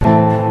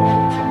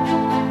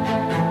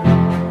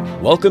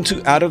Welcome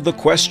to Out of the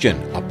Question,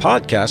 a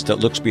podcast that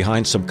looks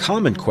behind some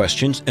common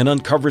questions and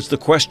uncovers the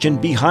question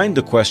behind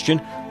the question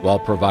while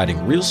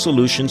providing real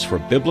solutions for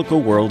biblical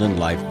world and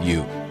life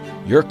view.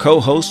 Your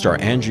co-hosts are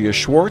Andrea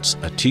Schwartz,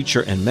 a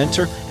teacher and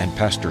mentor, and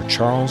Pastor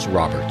Charles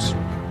Roberts.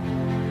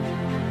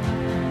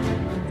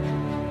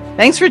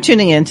 Thanks for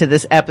tuning in to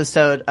this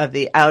episode of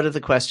the Out of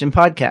the Question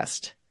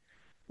podcast.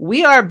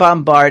 We are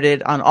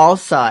bombarded on all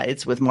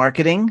sides with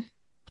marketing,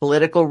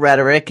 political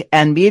rhetoric,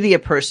 and media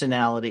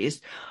personalities,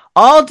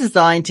 all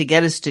designed to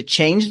get us to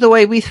change the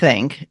way we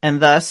think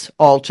and thus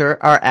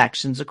alter our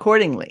actions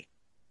accordingly.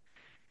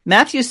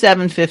 Matthew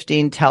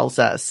 7:15 tells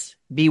us,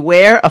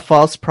 "Beware of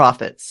false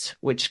prophets,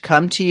 which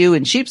come to you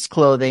in sheep's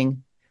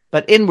clothing,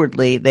 but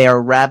inwardly they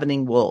are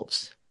ravening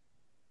wolves."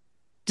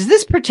 Does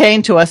this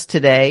pertain to us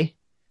today?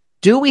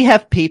 Do we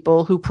have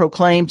people who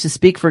proclaim to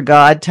speak for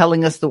God,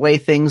 telling us the way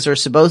things are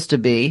supposed to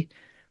be,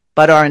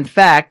 but are in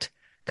fact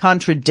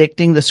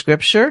contradicting the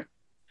scripture?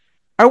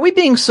 Are we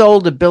being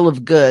sold a bill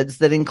of goods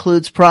that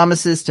includes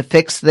promises to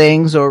fix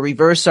things or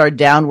reverse our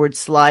downward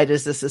slide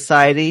as a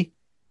society?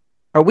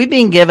 Are we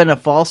being given a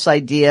false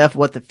idea of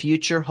what the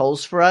future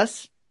holds for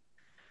us?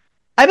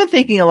 I've been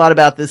thinking a lot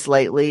about this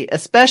lately,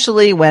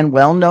 especially when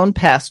well-known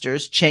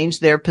pastors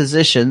change their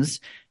positions,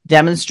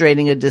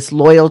 demonstrating a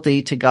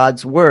disloyalty to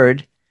God's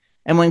word,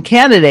 and when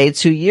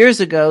candidates who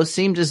years ago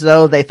seemed as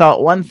though they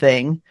thought one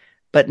thing,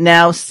 but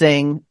now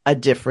sing a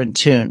different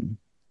tune.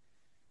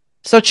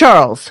 So,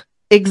 Charles,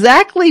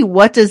 exactly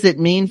what does it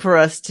mean for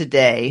us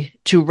today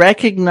to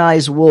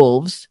recognize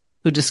wolves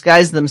who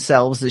disguise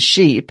themselves as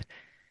sheep,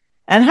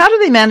 and how do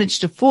they manage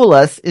to fool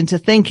us into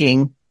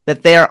thinking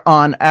that they're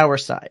on our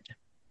side?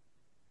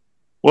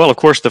 Well, of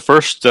course, the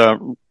first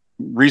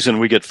reason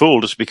we get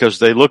fooled is because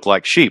they look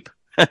like sheep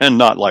and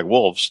not like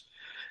wolves.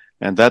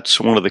 And that's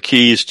one of the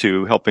keys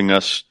to helping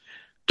us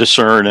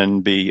discern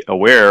and be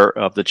aware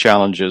of the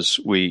challenges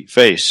we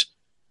face.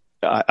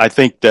 I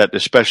think that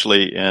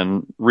especially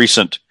in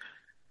recent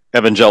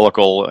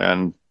evangelical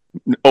and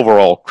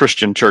overall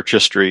Christian church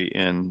history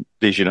in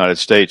these United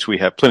States, we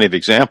have plenty of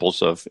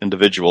examples of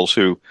individuals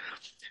who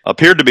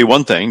appeared to be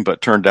one thing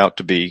but turned out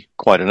to be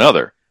quite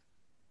another.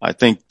 I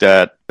think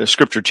that the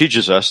scripture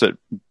teaches us that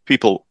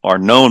people are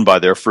known by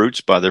their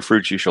fruits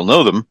you shall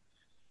know them.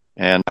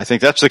 And I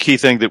think that's the key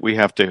thing that we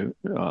have to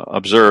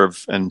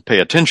observe and pay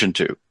attention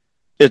to.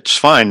 It's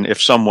fine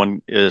if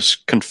someone is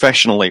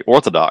confessionally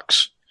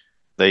orthodox.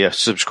 They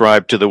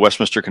subscribe to the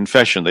Westminster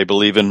Confession. They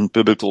believe in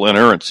biblical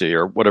inerrancy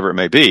or whatever it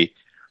may be.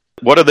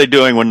 What are they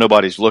doing when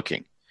nobody's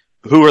looking?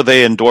 Who are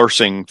they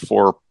endorsing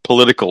for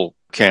political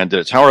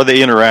candidates? How are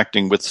they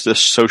interacting with this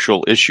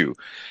social issue?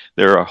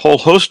 There are a whole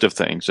host of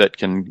things that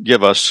can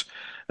give us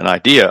an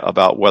idea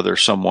about whether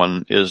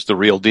someone is the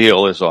real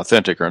deal, is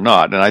authentic or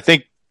not. And I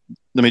think,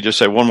 let me just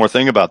say one more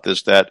thing about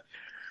this, that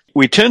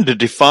we tend to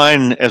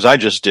define, as I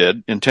just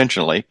did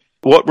intentionally,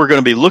 what we're going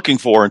to be looking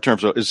for in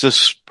terms of, is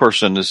this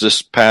person, is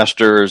this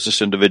pastor, is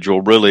this individual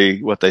really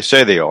what they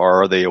say they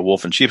are? Are they a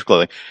wolf in sheep's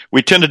clothing?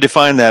 We tend to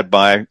define that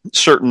by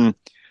certain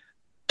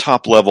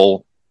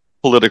top-level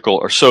political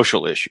or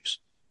social issues.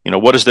 You know,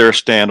 what is their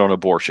stand on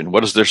abortion?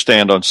 What is their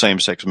stand on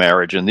same-sex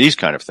marriage and these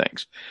kind of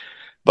things?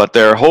 But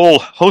there are a whole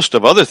host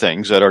of other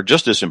things that are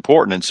just as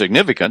important and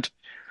significant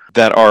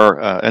that are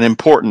an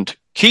important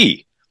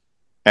key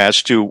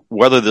as to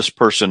whether this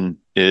person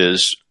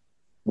is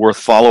worth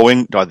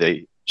following. Are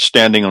they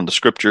standing on the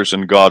scriptures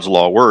and God's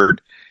law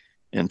word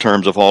in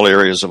terms of all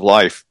areas of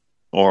life,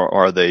 or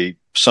are they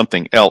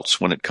something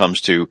else when it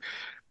comes to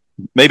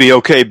maybe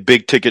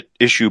big ticket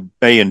issue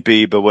A and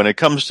B, but when it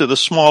comes to the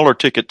smaller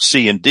ticket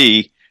C and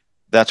D,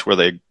 that's where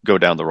they go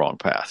down the wrong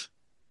path.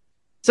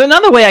 So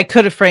another way I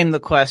could have framed the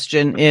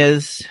question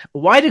is,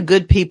 why do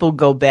good people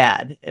go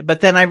bad? But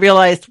then I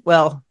realized,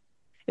 well,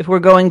 if we're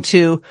going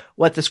to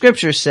what the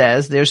scripture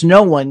says, there's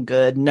no one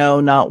good,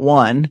 no, not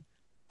one,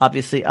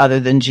 obviously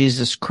other than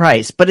Jesus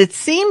Christ. But it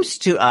seems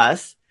to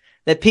us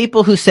that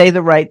people who say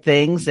the right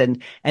things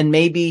and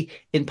maybe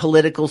in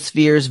political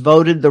spheres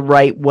voted the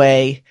right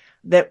way,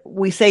 that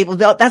we say, well,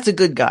 that's a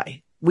good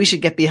guy. We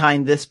should get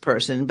behind this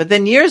person. But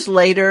then years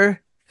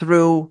later,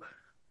 through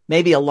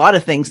maybe a lot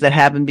of things that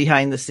happen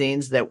behind the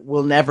scenes that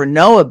we'll never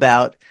know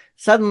about,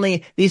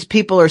 suddenly these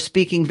people are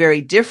speaking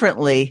very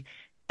differently.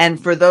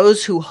 And for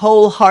those who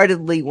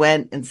wholeheartedly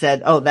went and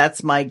said, oh,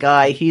 that's my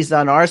guy, he's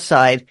on our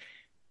side,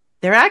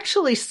 they're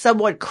actually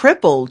somewhat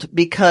crippled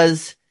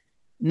because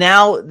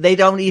now they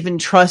don't even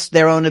trust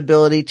their own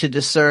ability to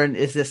discern,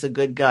 is this a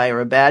good guy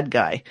or a bad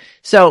guy?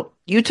 So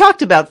you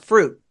talked about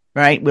fruit,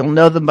 right? We'll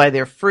know them by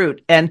their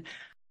fruit. And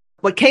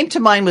what came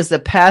to mind was the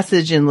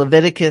passage in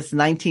Leviticus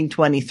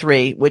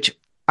 19:23, which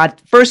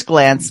at first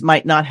glance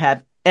might not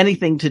have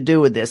anything to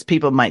do with this,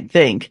 people might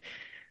think.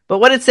 But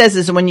what it says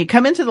is, when you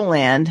come into the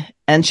land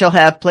and shall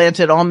have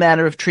planted all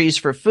manner of trees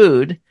for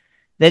food,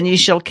 then ye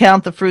shall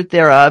count the fruit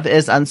thereof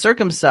as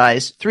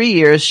uncircumcised. 3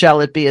 years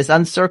shall it be as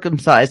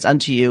uncircumcised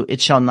unto you, it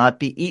shall not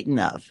be eaten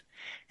of.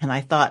 And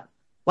I thought,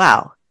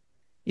 wow,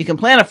 you can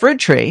plant a fruit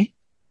tree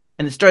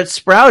and it starts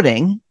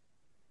sprouting,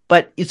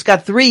 but it's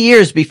got 3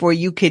 years before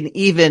you can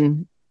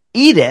even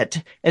eat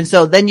it. And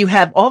so then you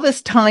have all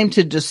this time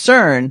to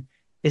discern,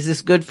 is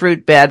this good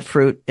fruit, bad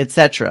fruit,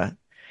 etc.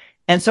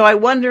 And so I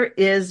wonder,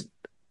 is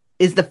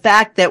the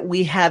fact that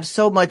we have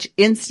so much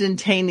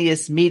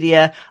instantaneous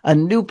media, a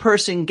new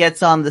person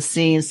gets on the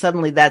scene,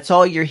 suddenly that's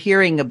all you're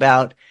hearing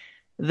about,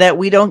 that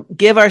we don't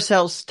give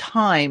ourselves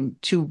time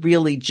to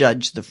really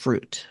judge the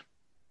fruit.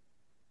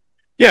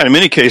 Yeah, in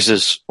many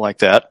cases like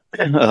that,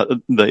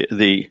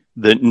 the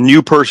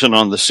new person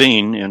on the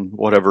scene in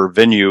whatever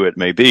venue it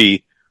may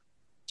be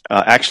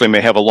actually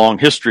may have a long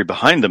history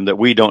behind them that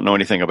we don't know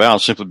anything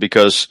about, simply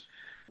because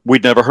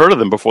we'd never heard of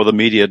them before the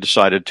media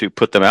decided to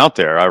put them out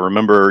there. I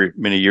remember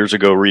many years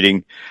ago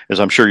reading, as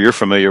I'm sure you're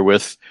familiar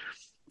with,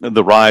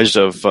 the rise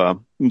of the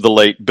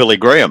late Billy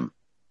Graham.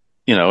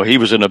 You know, he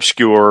was an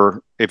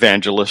obscure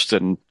evangelist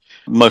and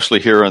mostly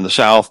here in the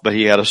South, but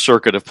he had a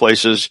circuit of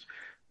places.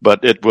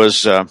 But it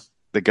was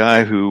the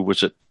guy who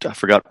was at, I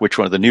forgot which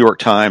one, the New York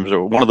Times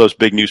or one of those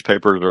big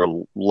newspapers,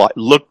 or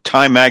Look,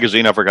 Time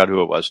Magazine, I forgot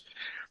who it was.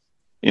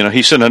 You know,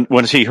 he sent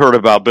when he heard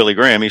about Billy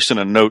Graham, he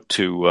sent a note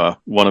to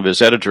one of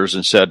his editors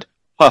and said,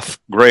 "Huff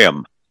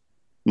Graham."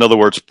 In other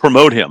words,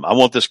 promote him. I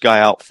want this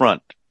guy out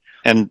front.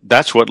 And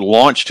that's what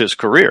launched his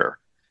career.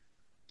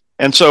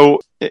 And so,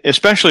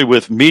 especially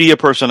with media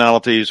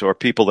personalities or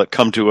people that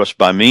come to us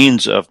by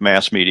means of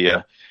mass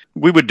media,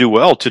 we would do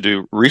well to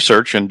do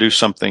research and do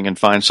something and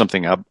find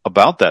something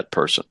about that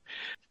person.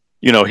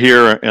 You know,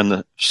 here in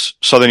the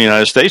southern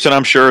United States, and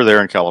I'm sure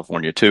there in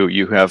California too,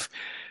 you have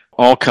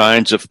all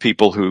kinds of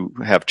people who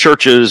have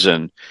churches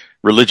and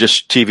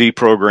religious TV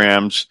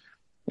programs,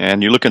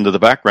 and you look into the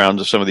backgrounds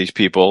of some of these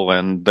people,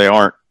 and they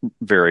aren't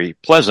very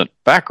pleasant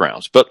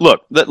backgrounds. But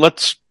look,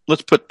 let's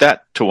put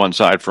that to one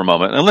side for a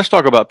moment, and let's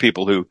talk about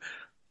people who,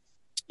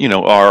 you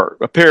know, are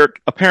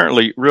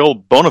apparently real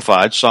bona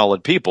fide,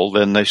 solid people.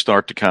 Then they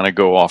start to kind of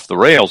go off the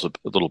rails a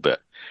little bit.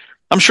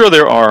 I'm sure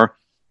there are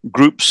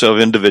groups of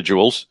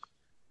individuals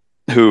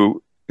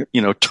who,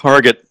 you know,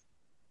 target,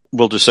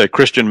 we'll just say,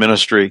 Christian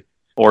ministry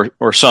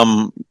or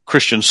some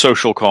Christian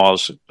social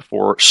cause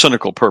for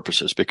cynical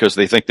purposes because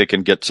they think they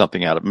can get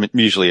something out of it.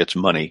 Usually it's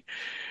money.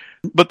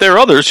 But there are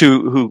others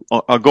who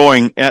are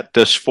going at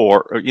this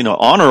for, you know,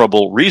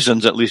 honorable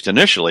reasons, at least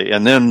initially,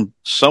 and then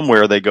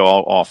somewhere they go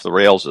off the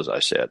rails, as I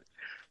said.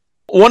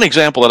 One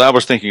example that I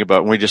was thinking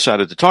about when we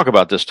decided to talk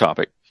about this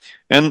topic,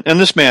 and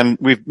this man,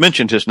 we've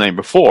mentioned his name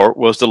before,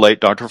 was the late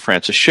Dr.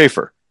 Francis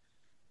Schaeffer.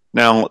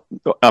 Now,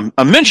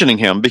 I'm mentioning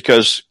him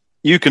because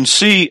you can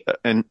see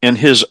in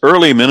his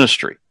early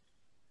ministry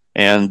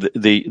and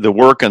the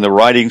work and the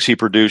writings he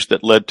produced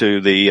that led to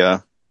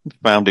the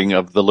founding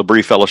of the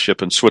L'Abri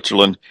Fellowship in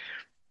Switzerland,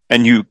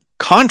 and you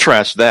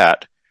contrast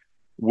that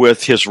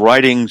with his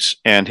writings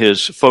and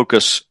his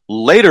focus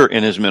later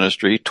in his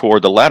ministry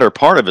toward the latter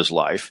part of his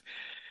life,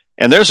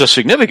 and there's a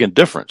significant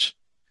difference.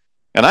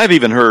 And I've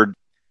even heard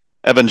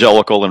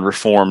evangelical and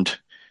reformed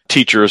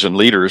teachers and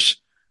leaders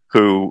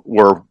who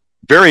were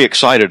very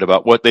excited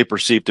about what they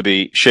perceived to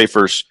be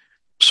Schaeffer's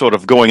sort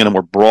of going in a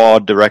more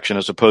broad direction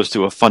as opposed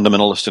to a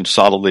fundamentalist and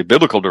solidly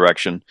biblical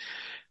direction,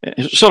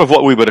 sort of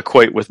what we would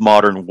equate with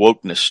modern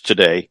wokeness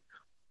today.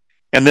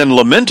 And then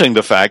lamenting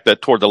the fact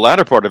that toward the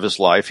latter part of his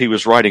life, he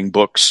was writing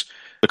books,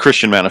 The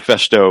Christian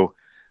Manifesto,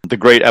 The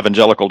Great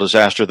Evangelical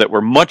Disaster, that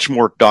were much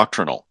more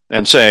doctrinal,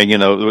 and saying, you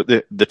know,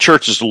 the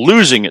church is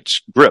losing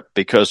its grip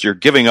because you're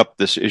giving up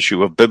this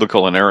issue of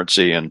biblical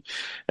inerrancy and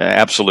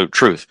absolute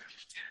truth.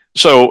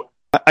 So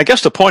I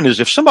guess the point is,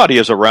 if somebody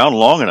is around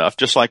long enough,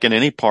 just like in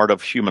any part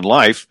of human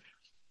life,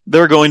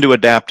 they're going to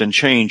adapt and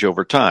change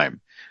over time.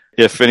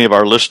 If any of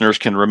our listeners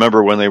can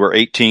remember when they were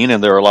 18,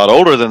 and they're a lot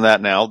older than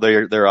that now,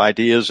 their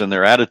ideas and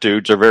their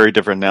attitudes are very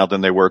different now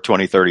than they were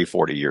 20, 30,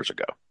 40 years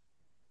ago.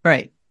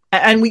 Right.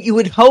 And you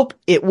would hope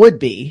it would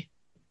be.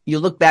 You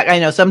look back, I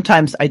know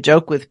sometimes I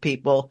joke with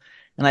people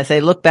and I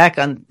say, look back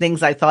on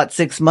things I thought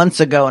 6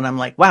 months ago, and I'm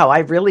like, wow, I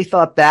really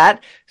thought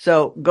that.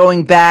 So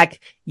going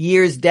back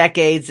years,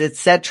 decades,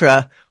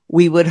 etc.,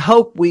 we would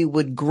hope we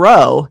would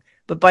grow,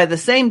 but by the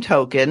same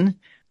token,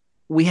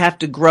 we have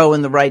to grow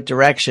in the right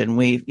direction.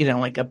 We, you know,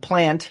 like a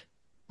plant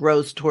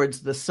grows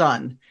towards the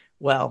sun.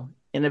 Well,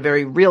 in a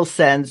very real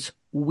sense,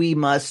 we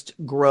must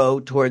grow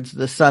towards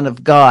the Son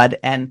of God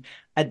and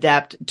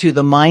adapt to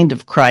the mind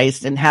of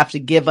Christ and have to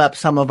give up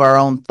some of our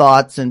own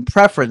thoughts and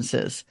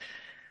preferences.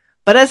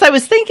 But as I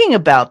was thinking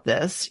about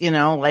this, you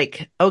know,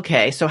 like,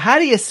 okay, so how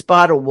do you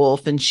spot a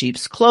wolf in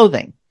sheep's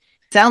clothing?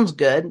 Sounds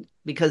good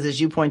because,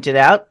 as you pointed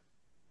out,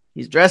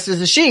 he's dressed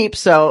as a sheep.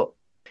 So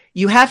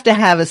you have to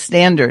have a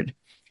standard.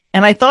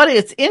 And I thought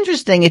it's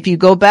interesting, if you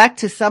go back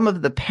to some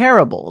of the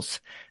parables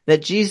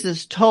that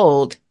Jesus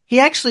told, he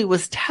actually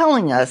was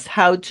telling us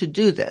how to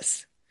do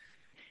this.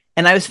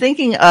 And I was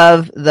thinking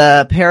of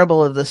the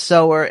parable of the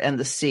sower and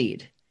the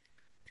seed.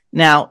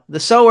 Now, the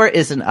sower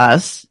isn't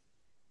us.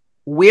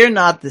 We're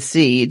not the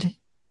seed.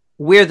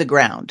 We're the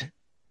ground.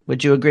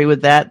 Would you agree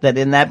with that? That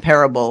in that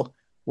parable,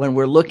 when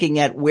we're looking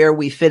at where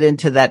we fit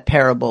into that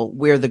parable,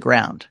 we're the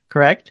ground,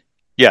 correct?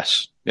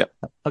 Yes. Yep.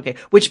 Okay.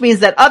 Which means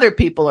that other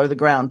people are the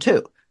ground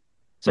too.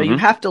 So you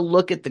have to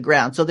look at the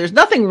ground. So there's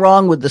nothing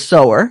wrong with the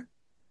sower.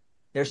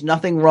 There's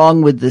nothing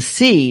wrong with the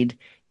seed.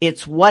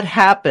 It's what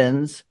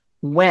happens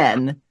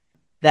when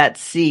that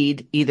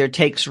seed either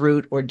takes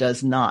root or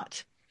does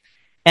not.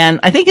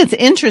 And I think it's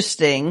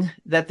interesting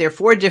that there are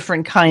 4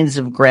 different kinds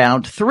of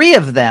ground. 3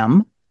 of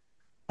them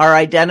are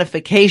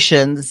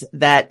identifications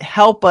that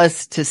help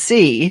us to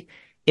see,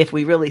 if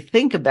we really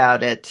think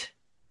about it,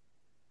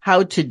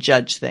 how to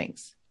judge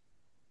things.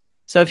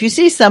 So if you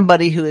see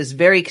somebody who is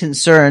very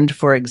concerned,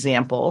 for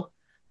example,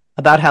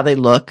 about how they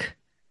look,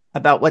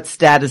 about what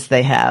status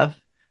they have,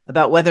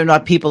 about whether or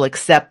not people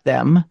accept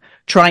them,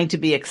 trying to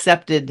be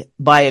accepted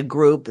by a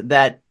group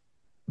that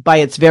by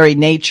its very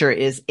nature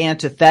is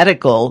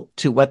antithetical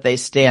to what they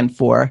stand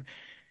for,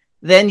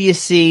 then you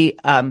see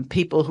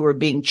people who are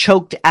being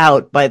choked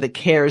out by the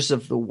cares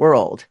of the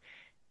world.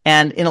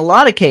 And in a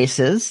lot of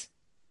cases,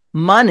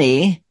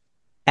 money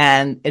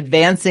and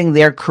advancing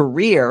their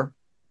career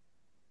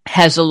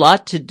has a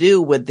lot to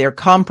do with their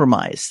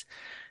compromise.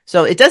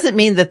 So it doesn't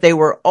mean that they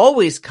were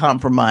always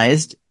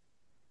compromised,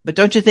 but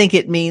don't you think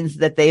it means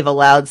that they've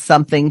allowed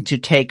something to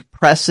take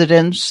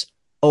precedence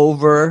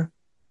over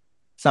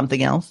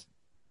something else?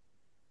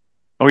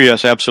 Oh,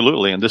 yes,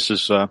 absolutely. And this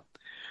is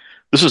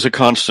a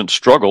constant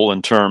struggle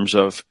in terms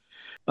of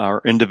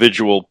our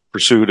individual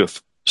pursuit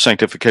of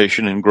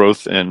sanctification and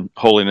growth in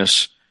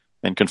holiness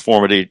and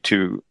conformity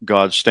to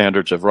God's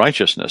standards of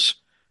righteousness.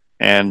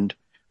 And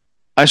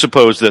I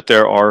suppose that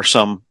there are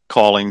some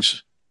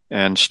callings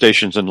and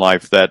stations in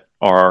life that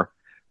are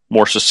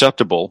more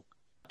susceptible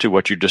to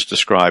what you just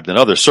described than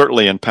others.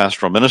 Certainly in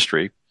pastoral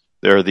ministry,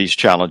 there are these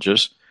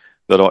challenges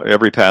that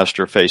every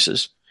pastor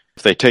faces.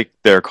 If they take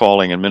their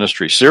calling and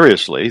ministry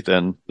seriously,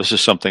 then this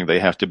is something they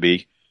have to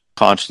be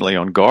constantly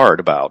on guard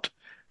about.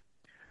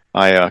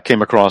 I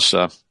came across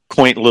a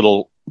quaint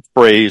little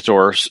phrase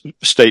or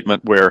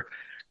statement where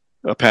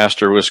a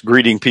pastor was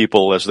greeting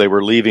people as they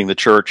were leaving the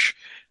church,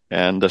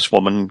 and this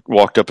woman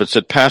walked up and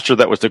said, "Pastor,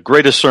 that was the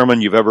greatest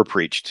sermon you've ever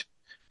preached."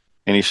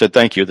 And he said,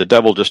 "Thank you. The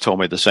devil just told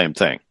me the same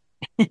thing."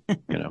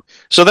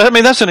 So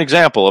that's an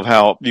example of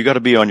how you got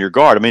to be on your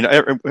guard. I mean,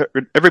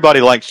 everybody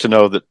likes to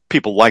know that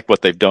people like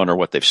what they've done or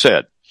what they've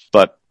said.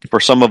 But for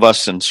some of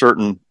us in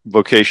certain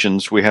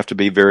vocations, we have to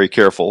be very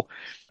careful.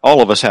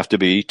 All of us have to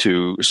be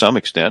to some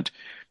extent.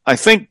 I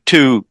think,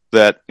 too,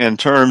 that in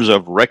terms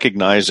of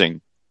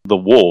recognizing the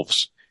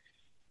wolves,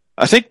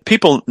 I think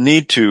people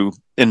need to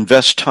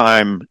invest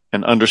time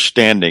and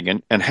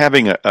understanding and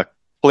having a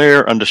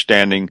clear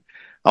understanding.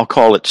 I'll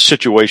call it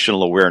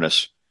situational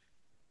awareness,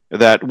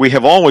 that we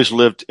have always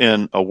lived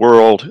in a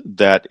world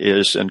that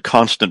is in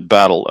constant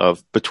battle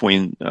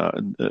between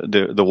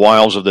the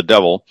wiles of the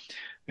devil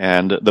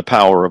and the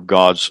power of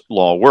God's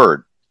law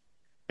word.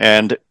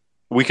 And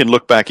we can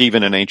look back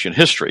even in ancient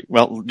history.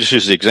 Well, just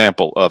as the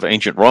example of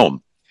ancient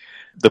Rome,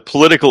 the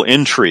political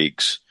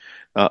intrigues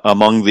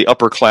among the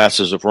upper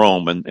classes of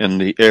Rome and in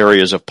the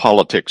areas of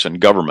politics and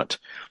government,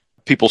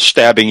 people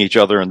stabbing each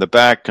other in the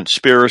back,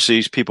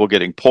 conspiracies, people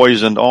getting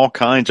poisoned, all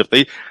kinds of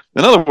things.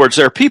 In other words,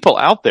 there are people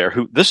out there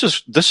who this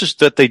is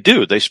that they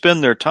do. They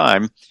spend their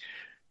time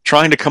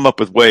trying to come up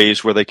with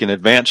ways where they can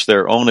advance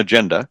their own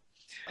agenda,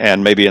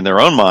 and maybe in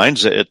their own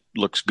minds it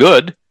looks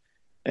good.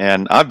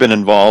 And I've been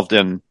involved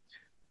in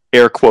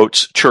air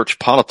quotes church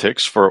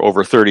politics for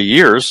over 30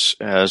 years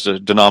as a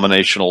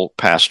denominational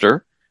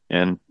pastor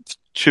in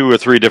 2 or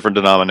 3 different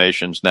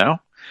denominations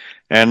now.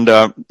 And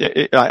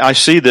I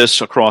see this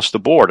across the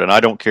board, and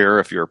I don't care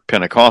if you're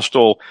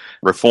Pentecostal,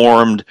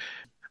 Reformed,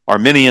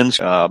 Arminians,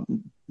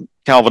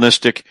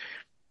 Calvinistic.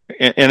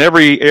 In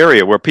every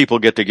area where people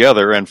get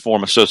together and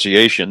form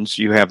associations,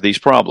 you have these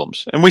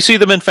problems. And we see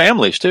them in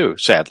families too,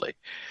 sadly.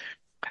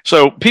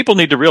 So people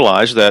need to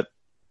realize that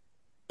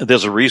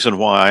there's a reason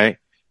why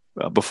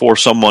before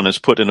someone is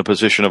put in a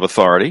position of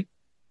authority,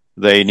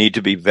 they need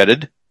to be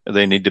vetted.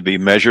 They need to be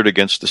measured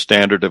against the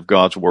standard of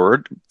God's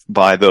word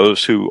by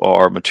those who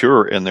are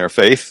mature in their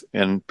faith.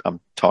 And I'm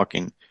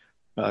talking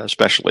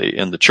especially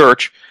in the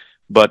church,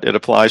 but it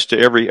applies to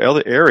every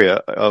other area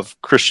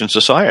of Christian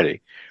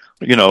society.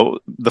 You know,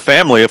 the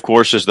family, of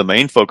course, is the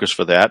main focus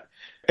for that.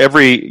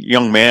 Every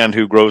young man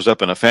who grows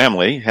up in a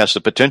family has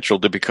the potential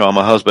to become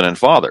a husband and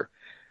father.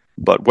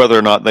 But whether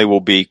or not they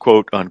will be,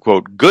 quote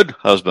unquote, good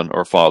husband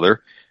or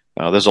father,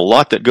 there's a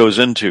lot that goes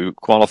into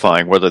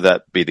qualifying whether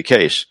that be the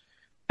case.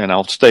 And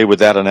I'll stay with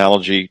that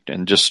analogy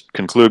and just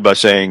conclude by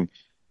saying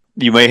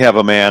you may have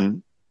a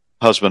man,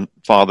 husband,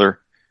 father,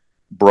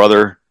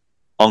 brother,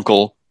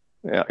 uncle,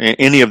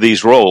 any of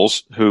these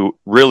roles who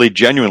really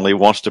genuinely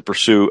wants to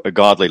pursue a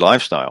godly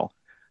lifestyle,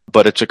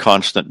 but it's a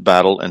constant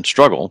battle and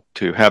struggle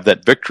to have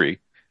that victory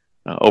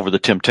over the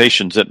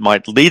temptations that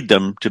might lead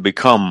them to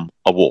become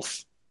a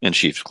wolf in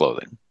sheep's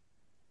clothing.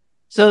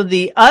 So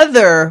the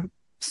other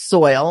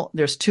soil,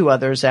 there's 2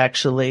 others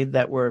actually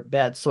that were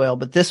bad soil,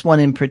 but this one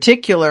in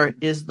particular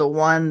is the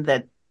one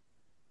that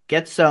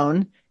gets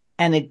sown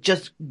and it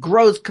just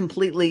grows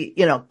completely,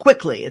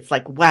 quickly. It's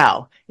like,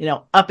 wow,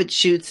 up it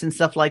shoots and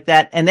stuff like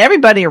that. And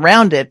everybody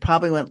around it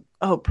probably went,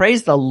 oh,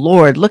 praise the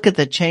Lord. Look at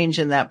the change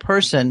in that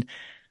person.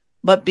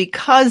 But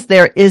because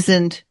there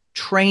isn't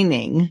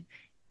training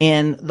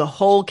in the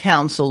whole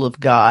counsel of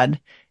God,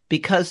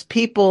 because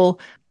people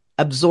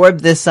absorb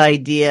this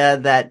idea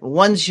that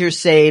once you're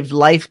saved,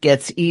 life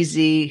gets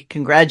easy.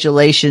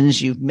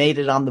 Congratulations, you've made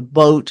it on the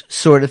boat,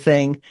 sort of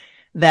thing,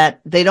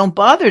 that they don't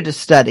bother to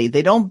study.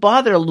 They don't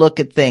bother to look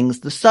at things,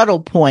 the subtle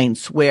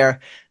points where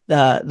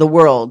the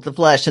world, the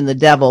flesh, and the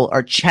devil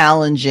are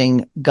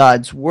challenging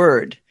God's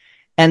word.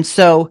 And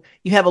so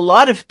you have a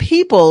lot of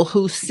people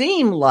who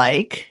seem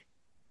like,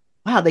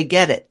 wow, they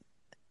get it.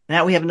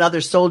 Now we have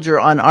another soldier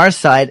on our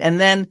side. And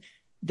then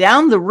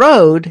down the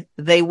road,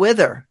 they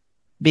wither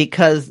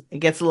because it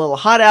gets a little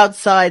hot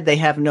outside. They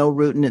have no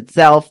root in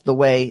itself, the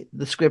way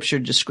the scripture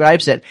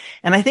describes it.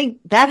 And I think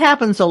that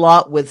happens a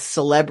lot with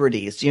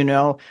celebrities. You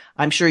know,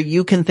 I'm sure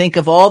you can think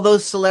of all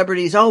those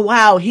celebrities. Oh,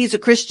 wow, he's a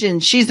Christian.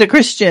 She's a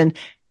Christian.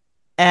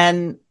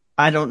 And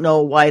I don't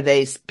know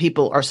why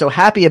people are so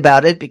happy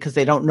about it, because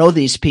they don't know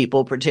these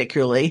people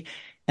particularly,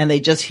 and they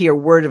just hear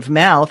word of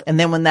mouth. And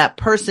then when that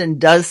person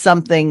does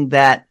something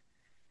that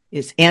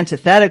is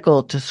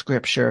antithetical to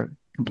scripture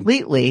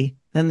completely,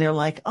 then they're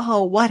like,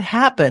 oh, what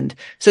happened?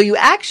 So you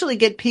actually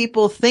get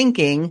people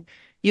thinking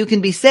you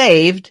can be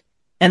saved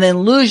and then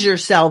lose your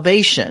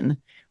salvation,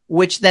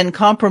 which then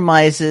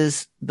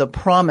compromises the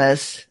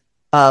promise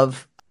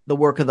of the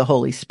work of the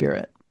Holy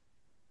Spirit.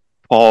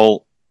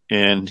 Paul,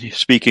 in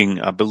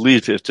speaking, I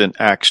believe it's in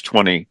Acts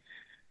 20,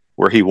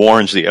 where he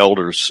warns the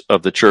elders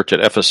of the church at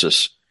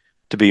Ephesus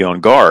to be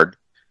on guard,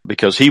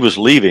 because he was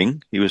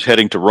leaving, he was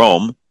heading to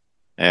Rome,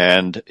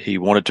 and he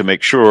wanted to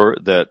make sure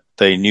that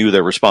they knew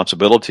their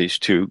responsibilities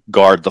to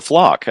guard the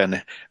flock.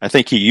 And I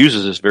think he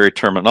uses this very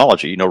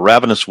terminology. You know,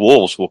 ravenous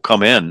wolves will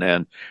come in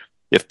and,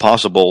 if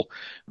possible,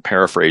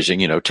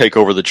 paraphrasing, take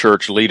over the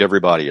church, lead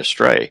everybody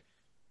astray.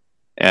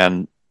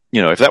 And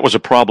if that was a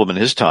problem in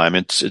his time,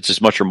 it's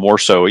as much or more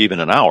so even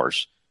in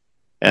ours.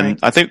 And right.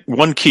 I think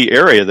one key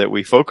area that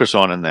we focus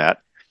on in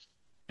that,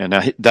 and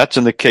now that's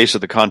in the case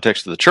of the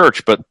context of the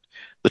church, but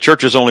the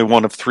church is only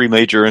one of three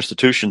major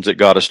institutions that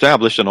God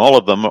established, and all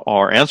of them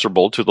are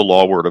answerable to the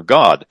law word of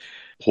God.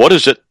 What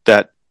is it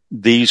that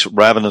these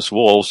ravenous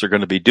wolves are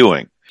going to be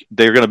doing?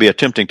 They're going to be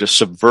attempting to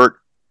subvert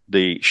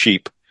the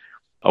sheep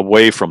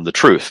away from the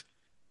truth.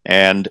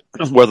 And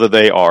whether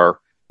they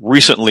are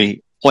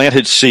recently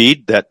planted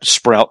seed that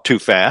sprout too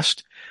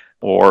fast,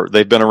 or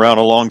they've been around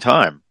a long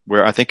time,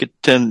 where I think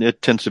it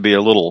tends to be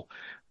a little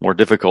more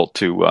difficult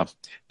to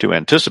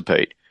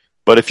anticipate.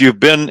 But if you've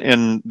been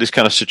in this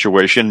kind of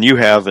situation, you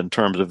have, in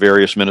terms of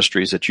various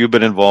ministries that you've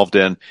been involved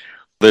in,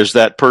 there's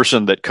that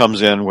person that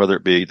comes in, whether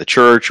it be the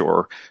church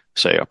or,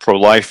 say, a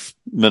pro-life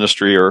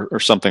ministry or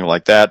something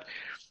like that,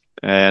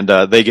 and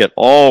they get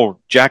all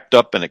jacked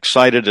up and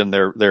excited, and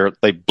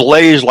they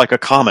blaze like a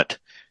comet.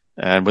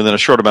 And within a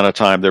short amount of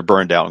time, they're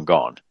burned out and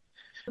gone.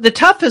 The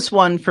toughest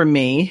one for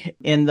me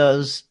in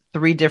those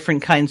three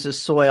different kinds of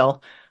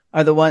soil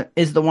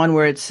is the one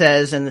where it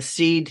says, and the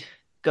seed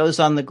goes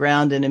on the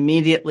ground and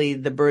immediately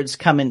the birds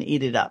come and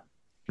eat it up.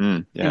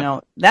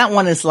 Yeah. That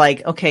one is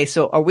like, okay,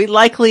 so are we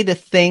likely to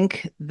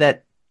think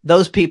that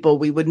those people,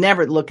 we would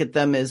never look at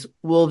them as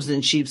wolves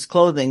in sheep's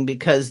clothing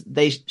because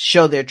they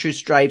show their true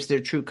stripes, their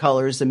true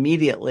colors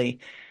immediately.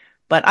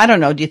 But I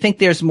don't know. Do you think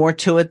there's more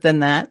to it than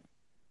that?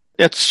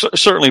 It's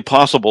certainly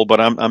possible,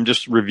 but I'm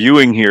just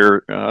reviewing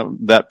here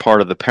that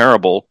part of the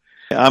parable.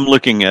 I'm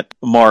looking at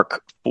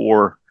Mark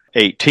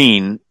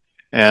 4:18,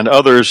 and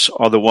others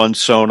are the ones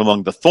sown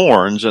among the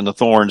thorns, and the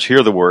thorns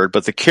hear the word,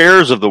 but the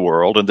cares of the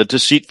world and the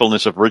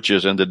deceitfulness of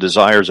riches and the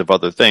desires of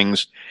other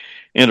things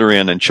enter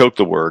in and choke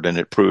the word, and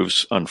it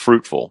proves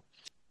unfruitful.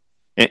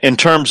 In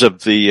terms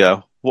of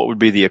the what would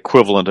be the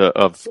equivalent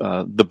of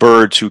the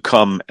birds who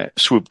come,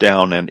 swoop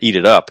down, and eat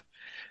it up,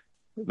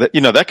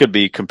 that could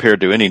be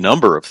compared to any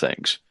number of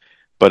things,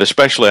 but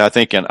especially I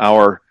think in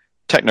our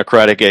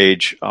technocratic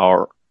age,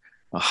 our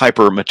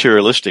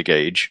hyper-materialistic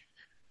age,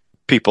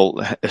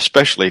 people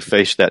especially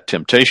face that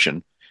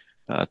temptation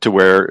to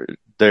where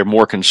they're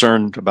more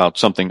concerned about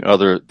something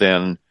other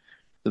than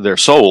their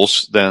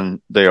souls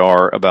than they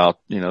are about,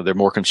 they're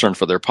more concerned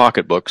for their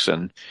pocketbooks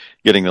and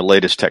getting the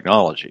latest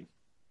technology.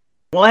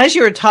 Well, as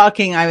you were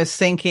talking, I was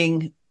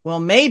thinking, well,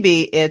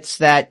 maybe it's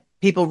that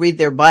people read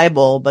their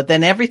Bible, but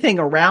then everything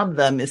around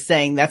them is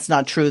saying that's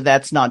not true,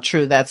 that's not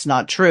true, that's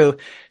not true.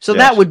 So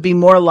That would be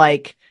more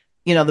like,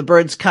 the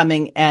birds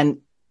coming and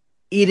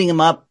eating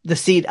them up, the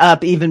seed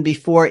up, even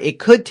before it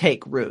could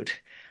take root.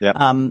 Yep.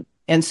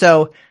 And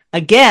so,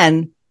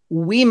 again,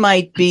 we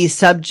might be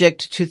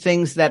subject to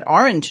things that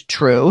aren't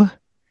true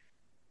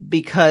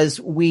because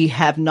we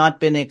have not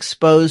been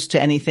exposed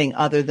to anything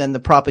other than the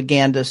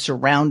propaganda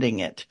surrounding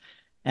it.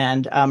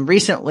 And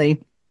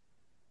recently,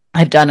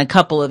 I've done a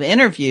couple of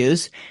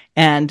interviews,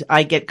 and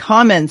I get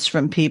comments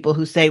from people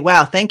who say,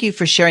 wow, thank you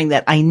for sharing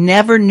that. I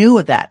never knew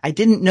of that. I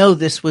didn't know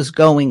this was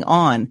going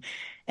on.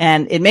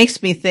 And it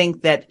makes me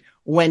think that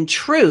when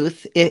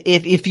truth,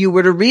 if you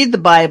were to read the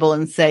Bible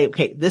and say,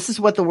 okay, this is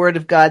what the Word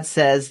of God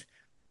says,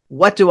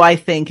 what do I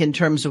think in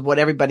terms of what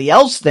everybody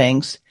else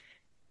thinks?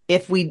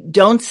 If we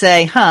don't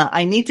say,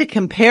 I need to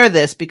compare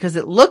this because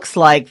it looks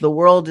like the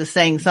world is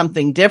saying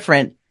something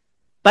different,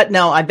 but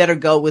no, I better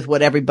go with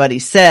what everybody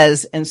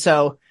says. And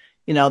so,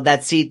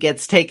 that seed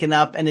gets taken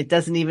up and it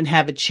doesn't even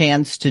have a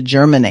chance to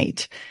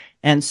germinate.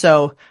 And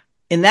so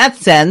in that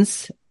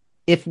sense,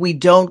 if we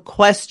don't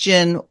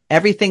question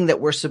everything that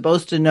we're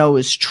supposed to know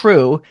is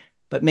true,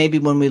 but maybe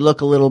when we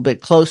look a little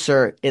bit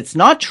closer, it's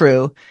not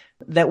true,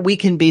 that we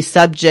can be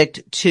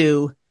subject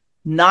to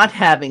not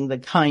having the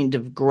kind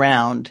of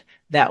ground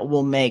that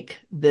will make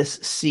this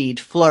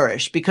seed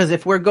flourish. Because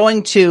if we're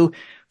going to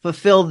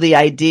fulfill the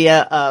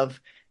idea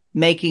of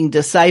making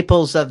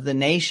disciples of the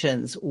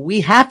nations,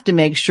 we have to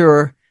make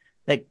sure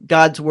that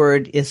God's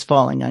word is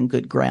falling on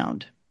good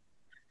ground.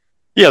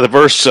 Yeah, the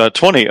verse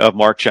 20 of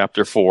Mark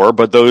chapter 4,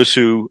 but those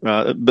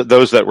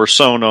that were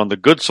sown on the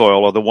good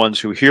soil are the ones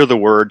who hear the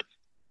word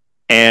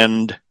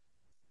and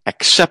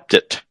accept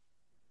it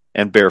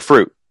and bear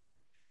fruit.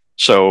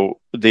 So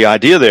the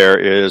idea there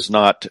is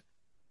not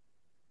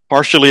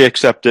partially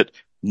accept it,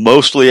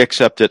 mostly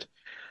accept it.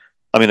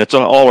 I mean, it's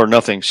an all or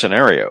nothing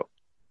scenario.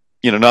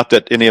 Not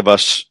that any of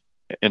us,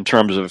 in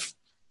terms of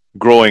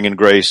growing in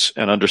grace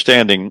and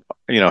understanding,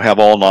 have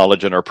all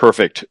knowledge and are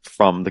perfect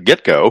from the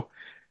get-go.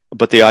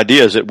 But the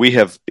idea is that we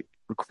have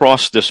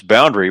crossed this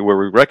boundary where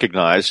we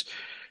recognize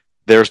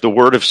there's the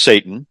word of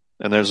Satan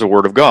and there's the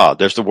word of God.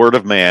 There's the word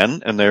of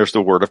man and there's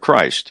the word of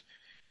Christ.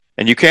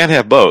 And you can't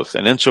have both.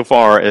 And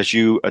insofar as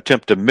you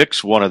attempt to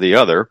mix one or the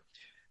other,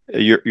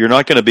 you're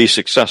not going to be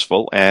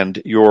successful. And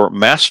your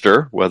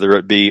master, whether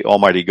it be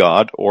Almighty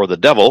God or the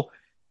devil,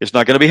 is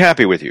not going to be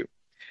happy with you.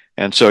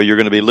 And so you're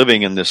going to be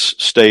living in this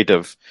state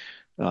of,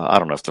 I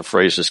don't know if the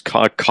phrase is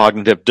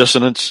cognitive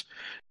dissonance.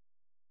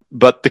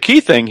 But the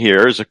key thing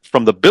here is,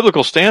 from the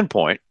biblical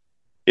standpoint,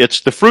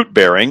 it's the fruit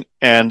bearing,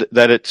 and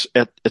that it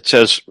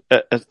says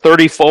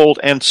 30-fold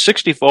and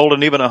 60-fold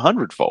and even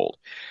 100-fold.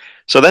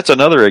 So that's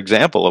another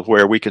example of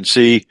where we can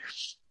see,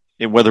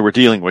 whether we're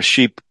dealing with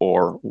sheep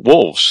or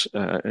wolves,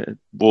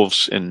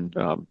 wolves in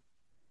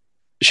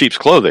sheep's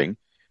clothing,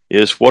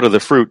 is what are the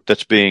fruit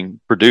that's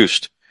being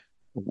produced?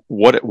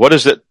 What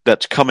is it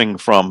that's coming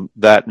from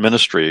that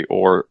ministry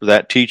or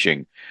that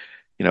teaching?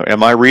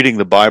 Am I reading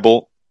the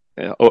Bible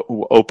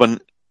open,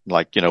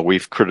 like,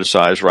 we've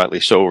criticized,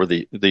 rightly so, over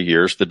the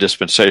years, the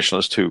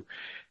dispensationalists who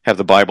have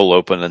the Bible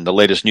open and the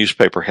latest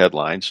newspaper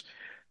headlines.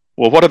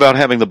 Well, what about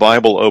having the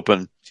Bible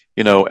open,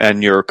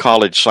 and your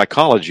college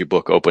psychology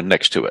book open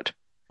next to it?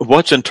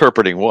 What's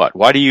interpreting what?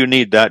 Why do you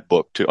need that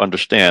book to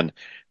understand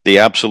the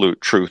absolute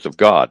truth of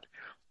God?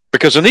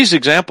 Because in these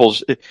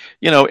examples,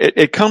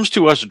 it comes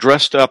to us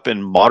dressed up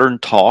in modern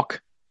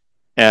talk.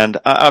 And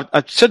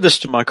I said this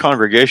to my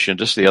congregation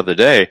just the other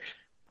day.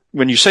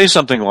 When you say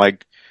something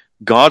like,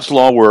 God's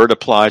law word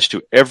applies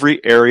to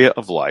every area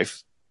of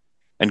life,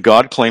 and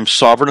God claims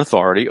sovereign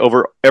authority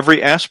over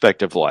every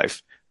aspect of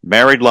life,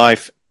 married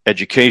life,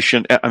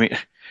 education. I mean,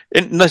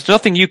 there's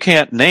nothing you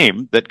can't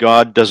name that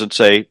God doesn't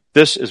say,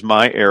 this is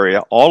my area,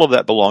 all of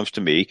that belongs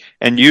to me,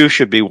 and you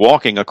should be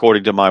walking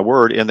according to my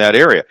word in that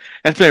area.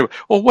 And say,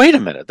 well, wait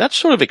a minute, that's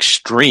sort of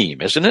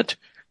extreme, isn't it?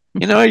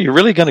 You're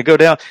really going to go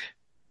down.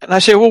 And I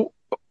say, well,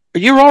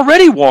 you're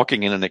already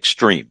walking in an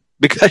extreme,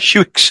 because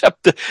you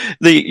accept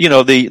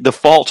the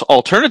false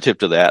alternative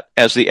to that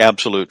as the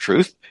absolute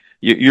truth.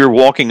 You're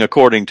walking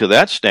according to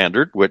that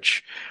standard,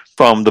 which,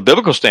 from the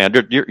biblical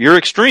standard, you're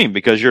extreme,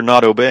 because you're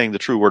not obeying the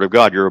true word of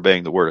God. You're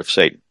obeying the word of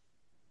Satan.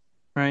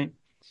 Right.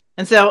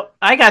 And so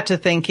I got to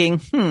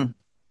thinking,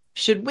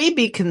 should we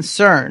be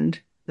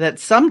concerned that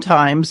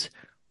sometimes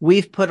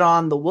we've put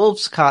on the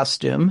wolf's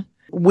costume?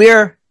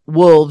 We're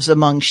wolves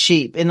among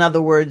sheep. In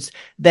other words,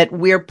 that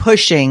we're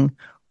pushing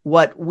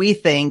what we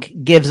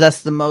think gives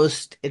us the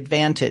most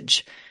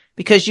advantage.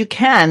 Because you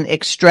can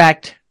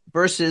extract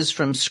verses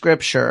from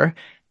Scripture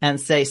and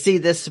say, see,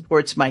 this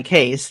supports my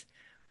case,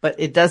 but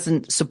it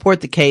doesn't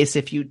support the case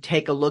if you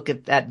take a look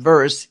at that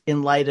verse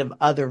in light of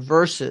other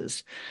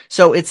verses.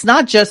 So it's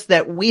not just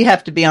that we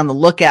have to be on the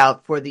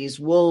lookout for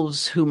these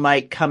wolves who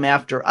might come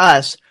after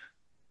us.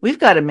 We've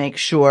got to make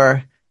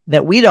sure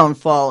that we don't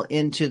fall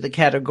into the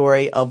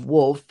category of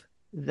wolf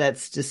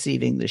that's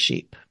deceiving the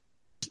sheep.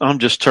 I'm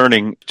just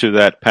turning to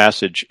that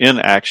passage in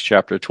Acts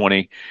chapter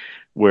 20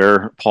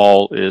 where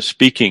Paul is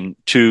speaking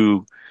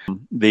to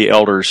the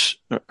elders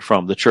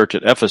from the church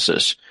at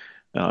Ephesus,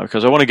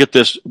 because I want to get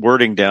this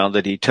wording down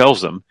that he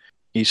tells them.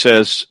 He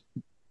says,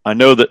 I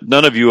know that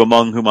none of you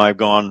among whom I've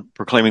gone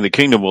proclaiming the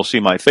kingdom will see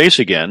my face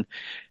again.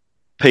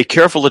 Pay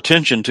careful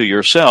attention to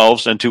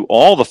yourselves and to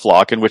all the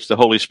flock in which the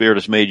Holy Spirit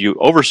has made you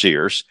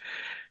overseers,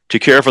 to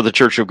care for the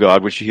church of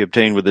God, which he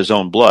obtained with his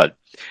own blood.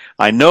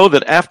 I know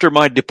that after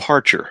my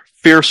departure,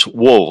 fierce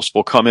wolves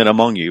will come in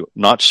among you,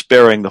 not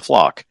sparing the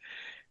flock.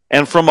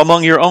 And from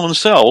among your own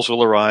selves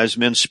will arise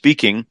men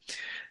speaking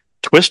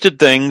twisted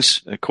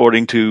things,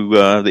 according to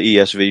the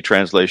ESV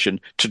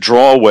translation, to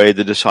draw away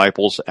the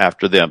disciples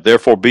after them.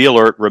 Therefore, be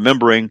alert.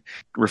 Remembering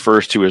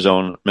refers to his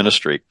own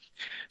ministry.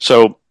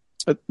 So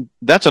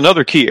that's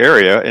another key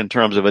area in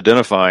terms of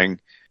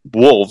identifying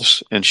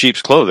wolves in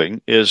sheep's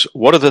clothing, is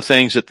what are the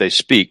things that they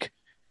speak?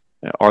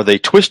 Are they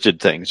twisted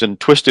things, and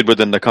twisted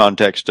within the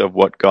context of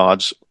what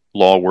God's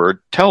law word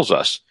tells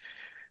us?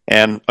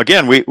 And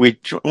again, we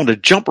want to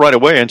jump right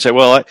away and say,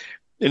 well,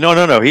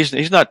 no,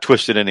 he's not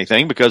twisted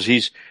anything because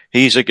he's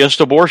against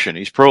abortion.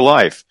 He's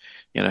pro-life.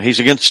 He's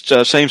against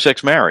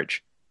same-sex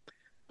marriage.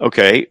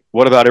 Okay,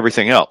 what about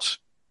everything else?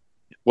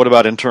 What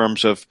about in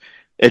terms of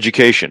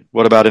education?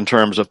 What about in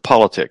terms of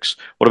politics?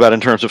 What about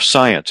in terms of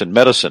science and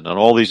medicine and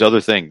all these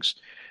other things?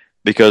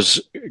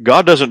 Because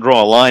God doesn't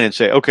draw a line and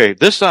say, okay,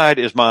 this side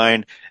is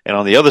mine, and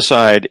on the other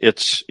side,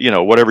 it's,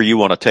 whatever you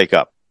want to take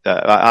up.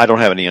 I don't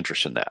have any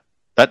interest in that.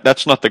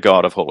 That's not the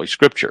God of Holy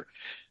Scripture.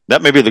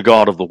 That may be the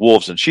God of the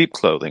wolves in sheep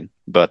clothing,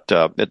 but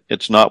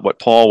it's not what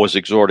Paul was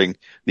exhorting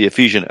the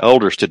Ephesian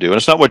elders to do. And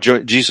it's not what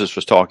Jesus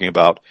was talking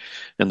about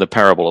in the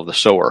parable of the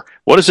sower.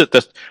 What is it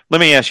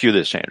let me ask you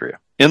this, Andrea.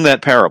 In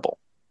that parable,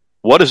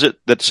 what is it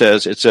that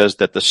says? It says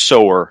that the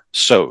sower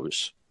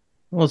sows.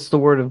 Well, it's the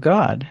word of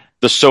God.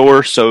 The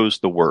sower sows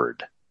the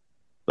word.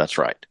 That's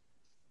right.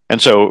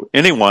 And so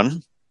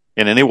anyone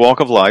in any walk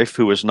of life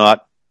who is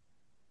not,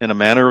 in a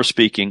manner of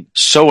speaking,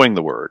 sowing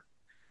the word,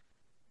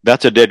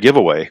 that's a dead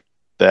giveaway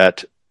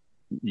that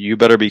you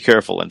better be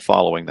careful in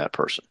following that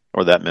person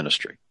or that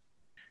ministry.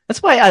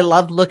 That's why I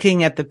love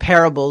looking at the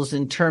parables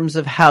in terms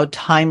of how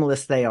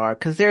timeless they are,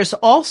 because there's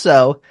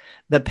also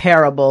the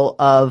parable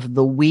of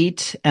the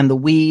wheat and the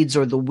weeds,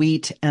 or the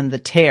wheat and the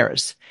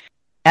tares.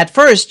 At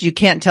first, you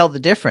can't tell the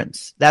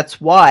difference.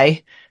 That's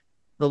why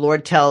the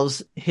Lord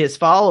tells his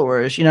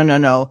followers,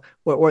 no,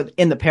 or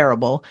in the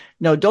parable,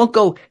 no, don't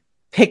go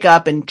pick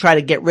up and try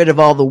to get rid of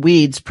all the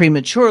weeds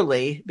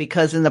prematurely,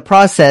 because in the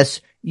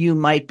process, you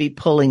might be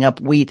pulling up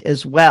wheat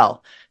as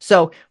well.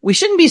 So we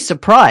shouldn't be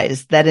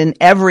surprised that in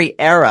every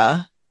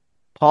era,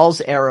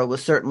 Paul's era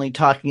was certainly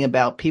talking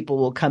about people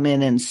will come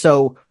in and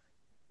sow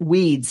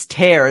weeds,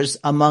 tares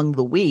among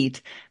the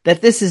wheat,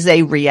 that this is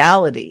a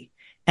reality.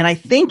 And I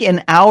think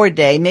in our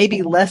day,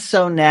 maybe less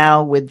so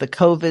now with the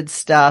COVID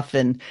stuff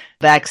and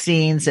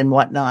vaccines and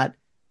whatnot,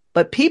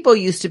 but people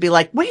used to be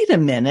like, wait a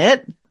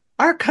minute,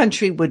 our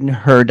country wouldn't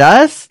hurt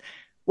us.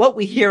 What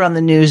we hear on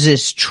the news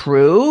is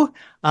true.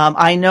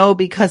 I know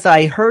because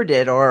I heard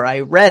it or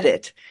I read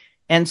it.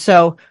 And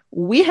so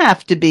we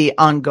have to be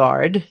on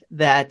guard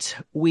that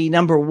we,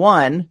 number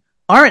one,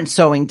 aren't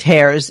sowing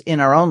tares in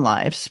our own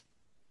lives,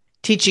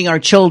 teaching our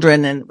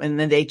children, and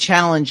then they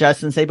challenge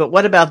us and say, but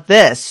what about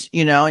this?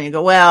 And you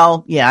go,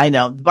 well, yeah, I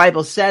know the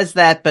Bible says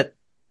that, but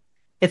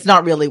it's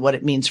not really what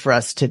it means for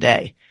us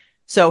today.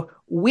 So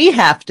we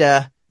have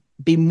to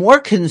be more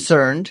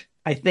concerned,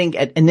 I think,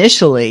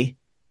 initially,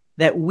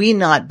 that we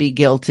not be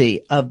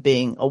guilty of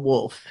being a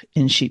wolf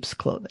in sheep's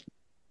clothing.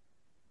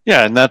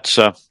 Yeah, and that's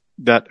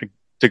that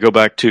to go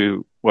back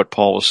to what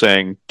Paul was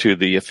saying to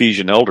the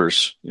Ephesian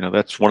elders.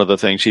 That's one of the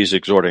things he's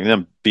exhorting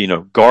them.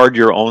 Guard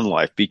your own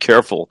life. Be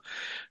careful,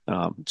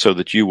 so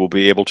that you will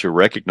be able to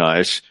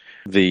recognize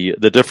the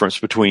difference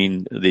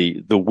between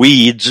the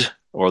weeds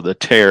or the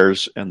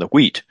tares and the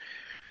wheat.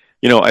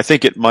 I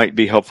think it might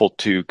be helpful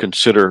to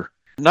consider.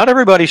 Not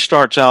everybody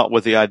starts out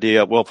with the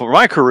idea, well, for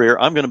my career,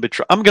 I'm going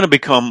to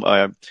become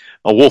a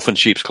wolf in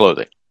sheep's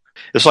clothing.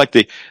 It's like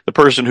the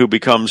person who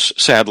becomes,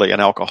 sadly, an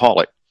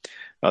alcoholic.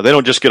 They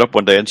don't just get up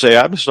one day and say,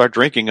 I'm going to start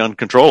drinking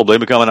uncontrollably and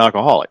become an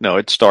alcoholic. No,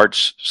 it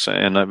starts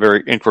in a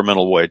very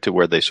incremental way to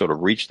where they sort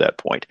of reach that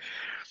point.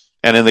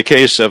 And in the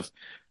case of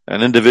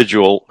an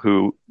individual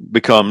who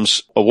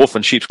becomes a wolf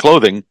in sheep's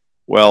clothing,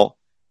 well,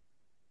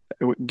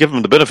 give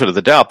them the benefit of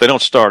the doubt. They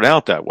don't start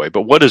out that way.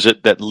 But what is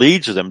it that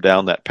leads them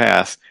down that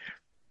path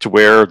to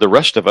where the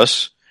rest of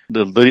us,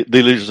 the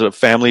leaders of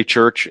family,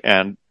 church,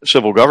 and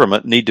civil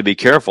government, need to be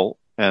careful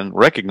and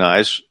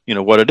recognize,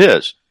 what it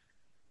is?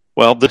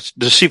 Well, the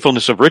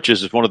deceitfulness of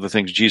riches is one of the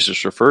things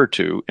Jesus referred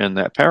to in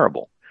that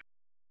parable.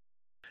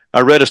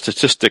 I read a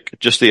statistic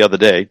just the other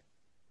day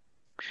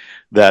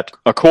that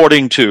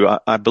according to,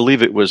 I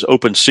believe it was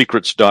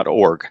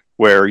opensecrets.org,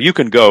 where you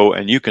can go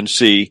and you can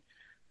see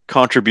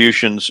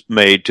contributions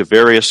made to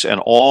various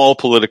and all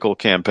political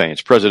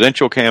campaigns,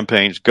 presidential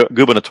campaigns,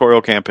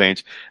 gubernatorial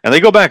campaigns, and they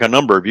go back a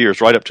number of years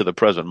right up to the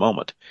present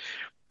moment.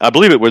 I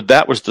believe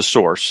that was the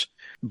source,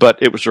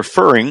 but it was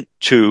referring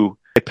to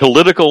a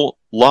political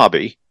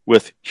lobby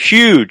with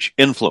huge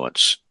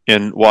influence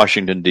in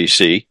Washington,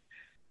 D.C.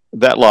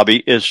 That lobby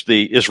is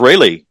the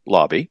Israeli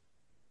lobby,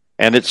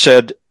 and it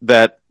said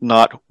that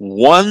not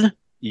one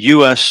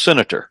U.S.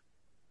 senator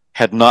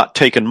had not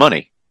taken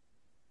money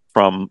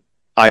from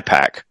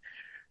IPAC.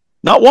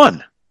 Not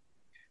one.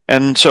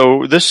 And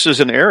so this is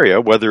an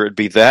area, whether it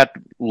be that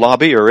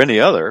lobby or any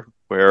other,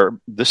 where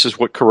this is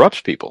what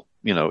corrupts people.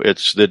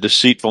 It's the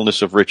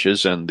deceitfulness of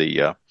riches and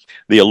the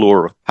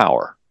allure of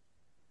power.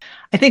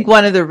 I think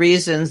one of the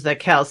reasons that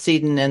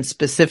Chalcedon and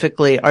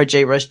specifically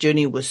R.J.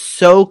 Rushdoony was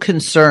so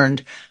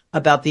concerned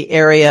about the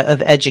area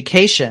of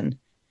education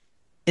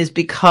is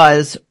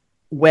because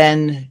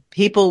when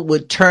people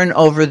would turn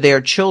over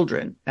their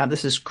children, now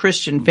this is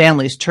Christian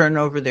families, turn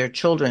over their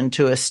children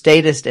to a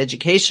statist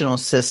educational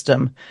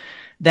system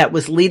that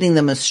was leading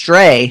them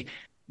astray,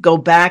 go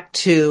back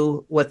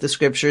to what the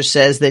scripture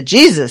says that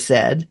Jesus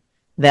said,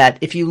 that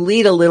if you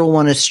lead a little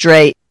one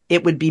astray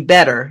it would be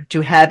better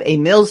to have a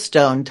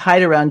millstone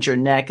tied around your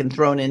neck and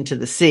thrown into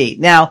the sea.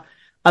 Now,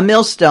 a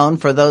millstone,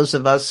 for those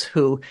of us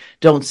who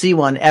don't see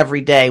one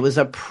every day, was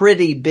a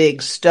pretty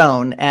big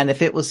stone. And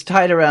if it was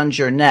tied around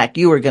your neck,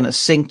 you were going to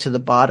sink to the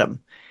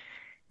bottom.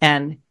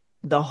 And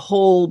the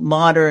whole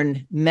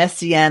modern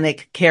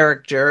messianic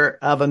character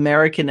of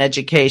American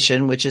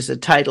education, which is the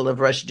title of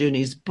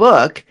Rushduni's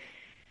book,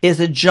 is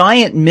a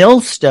giant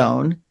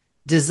millstone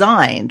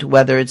designed,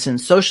 whether it's in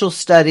social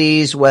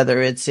studies, whether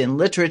it's in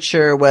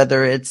literature,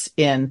 whether it's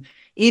in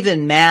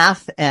even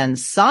math and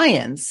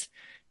science,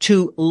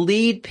 to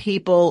lead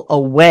people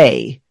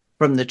away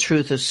from the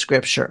truth of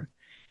Scripture.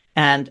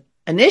 And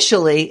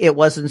initially, it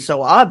wasn't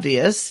so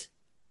obvious,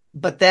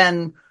 but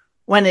then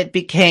when it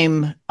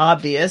became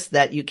obvious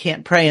that you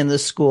can't pray in the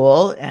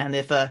school, and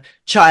if a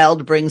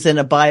child brings in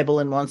a Bible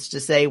and wants to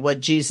say what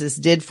Jesus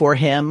did for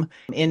him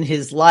in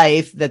his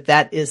life,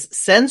 that is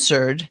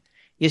censored,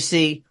 you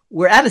see,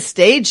 we're at a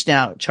stage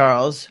now,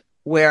 Charles,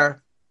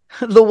 where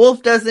the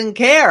wolf doesn't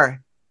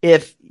care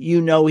if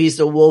you know he's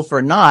a wolf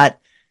or not.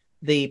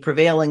 The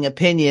prevailing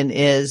opinion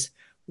is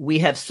we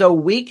have so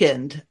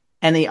weakened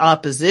any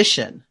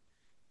opposition,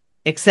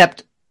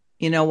 except,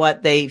 you know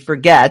what, they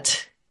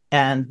forget,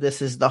 and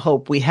this is the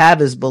hope we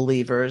have as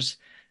believers,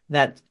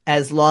 that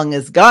as long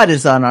as God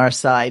is on our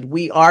side,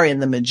 we are in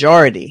the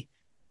majority.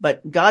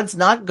 But God's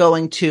not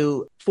going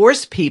to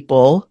force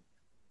people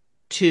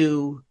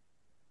to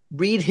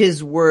read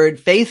his word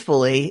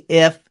faithfully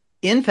if,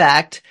 in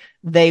fact,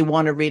 they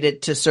want to read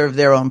it to serve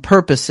their own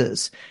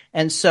purposes.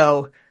 And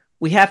so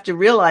we have to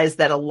realize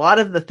that a lot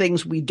of the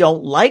things we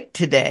don't like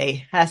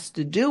today has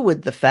to do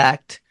with the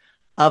fact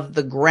of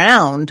the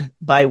ground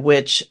by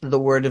which the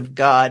word of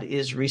God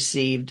is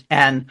received.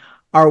 And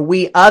are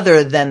we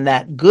other than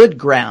that good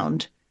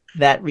ground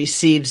that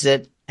receives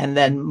it and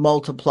then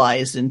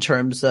multiplies in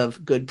terms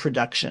of good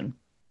production?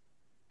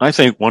 I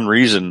think one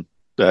reason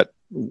that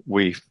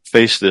we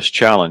face this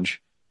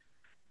challenge,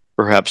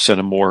 perhaps in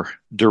a more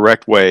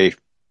direct way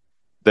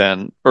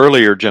than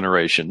earlier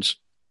generations,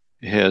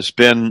 has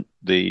been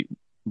the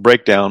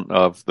breakdown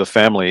of the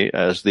family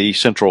as the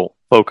central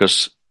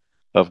focus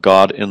of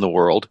God in the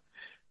world,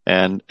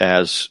 and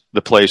as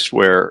the place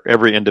where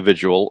every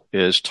individual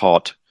is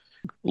taught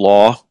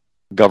law,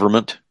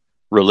 government,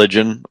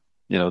 religion.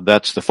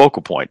 That's the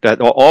focal point.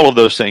 That all of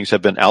those things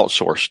have been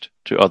outsourced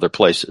to other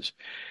places.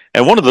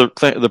 And one of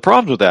the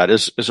problems with that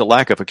is a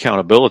lack of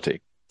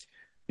accountability.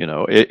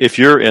 If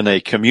you're in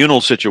a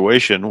communal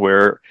situation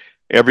where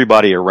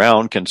everybody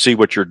around can see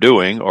what you're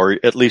doing, or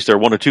at least there are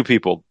one or two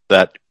people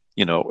that,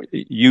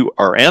 you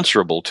are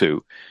answerable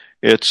to,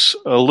 it's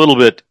a little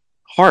bit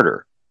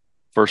harder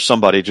for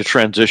somebody to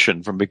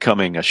transition from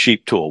becoming a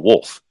sheep to a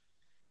wolf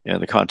in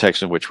the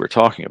context in which we're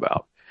talking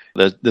about.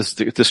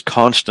 This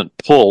constant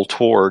pull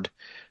toward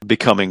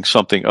becoming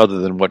something other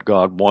than what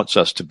God wants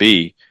us to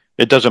be.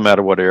 It doesn't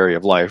matter what area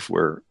of life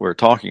we're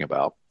talking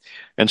about.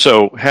 And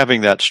so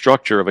having that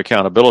structure of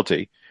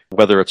accountability,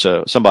 whether it's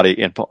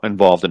somebody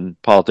involved in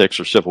politics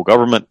or civil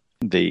government,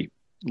 the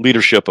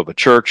leadership of a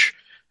church,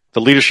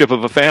 the leadership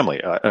of a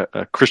family,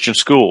 a Christian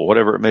school,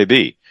 whatever it may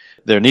be,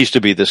 there needs to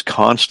be this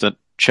constant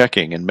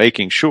checking and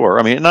making sure.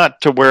 I mean,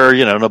 not to where,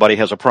 nobody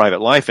has a private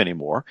life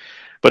anymore,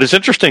 but it's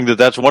interesting that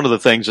that's one of the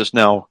things that's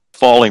now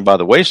falling by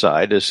the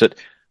wayside, is that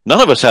none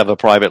of us have a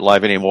private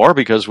life anymore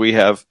because we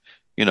have,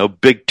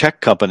 big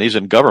tech companies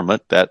and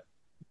government that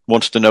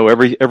wants to know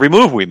every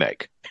move we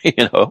make,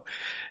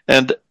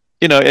 and,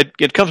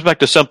 it comes back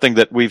to something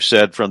that we've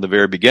said from the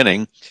very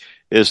beginning,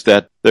 is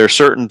that there are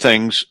certain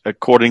things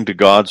according to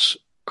God's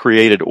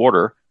created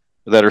order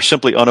that are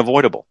simply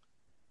unavoidable.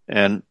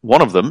 And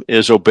one of them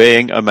is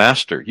obeying a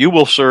master. You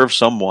will serve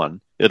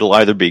someone. It'll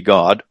either be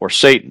God or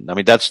Satan. I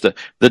mean, that's the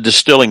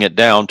distilling it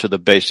down to the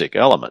basic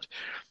element.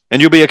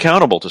 And you'll be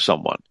accountable to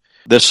someone.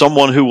 There's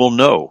someone who will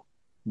know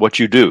what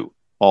you do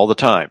all the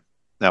time.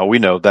 Now, we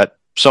know that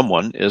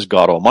someone is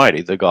God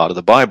Almighty, the God of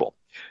the Bible.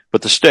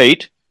 But the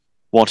state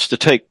wants to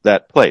take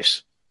that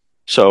place.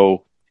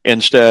 So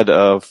instead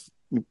of,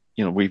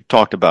 we've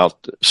talked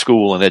about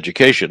school and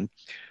education,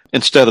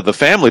 instead of the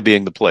family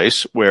being the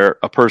place where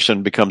a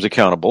person becomes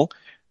accountable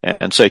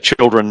and say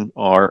children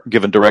are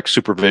given direct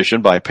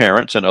supervision by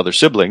parents and other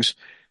siblings,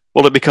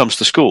 well, it becomes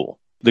the school,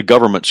 the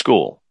government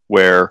school,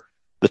 where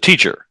the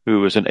teacher,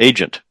 who is an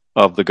agent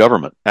of the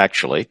government,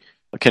 actually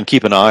can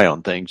keep an eye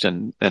on things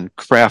and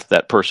craft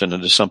that person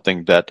into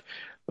something that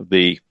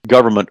the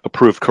government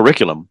approved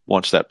curriculum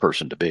wants that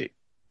person to be.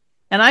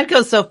 And I'd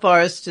go so far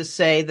as to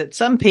say that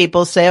some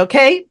people say,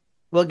 okay,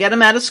 we'll get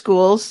them out of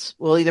schools.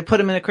 We'll either put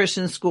them in a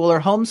Christian school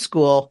or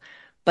homeschool,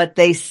 but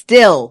they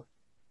still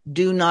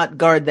do not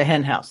guard the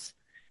hen house.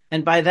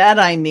 And by that,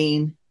 I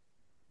mean,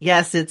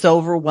 yes, it's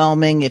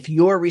overwhelming. If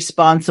you're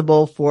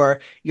responsible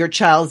for your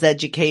child's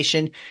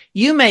education,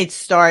 you may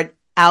start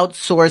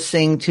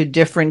outsourcing to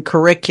different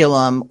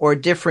curriculum or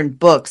different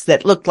books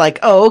that look like,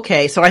 oh,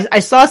 okay. So I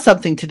saw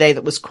something today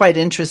that was quite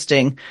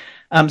interesting.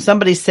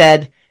 Somebody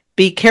said,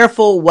 be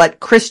careful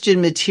what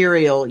Christian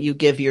material you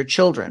give your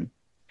children.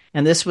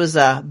 And this was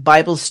a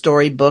Bible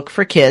story book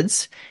for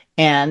kids.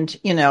 and,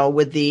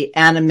 with the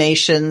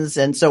animations.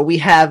 And so we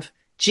have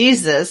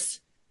Jesus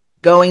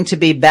going to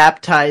be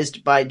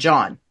baptized by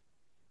John.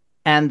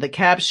 And the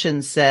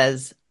caption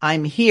says,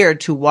 "I'm here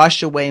to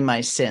wash away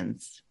my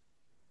sins."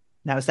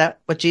 Now, is that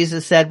what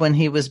Jesus said when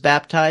he was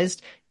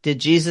baptized? Did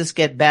Jesus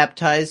get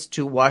baptized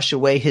to wash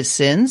away his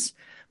sins?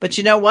 But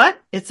you know what?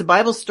 It's a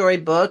Bible story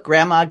book.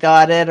 Grandma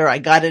got it, or I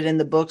got it in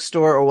the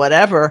bookstore, or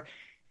whatever.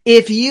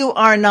 If you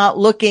are not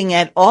looking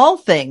at all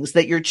things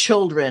that your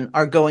children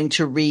are going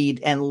to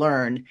read and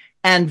learn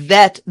and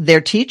vet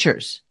their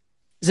teachers.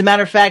 As a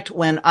matter of fact,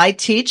 when I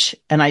teach,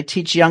 and I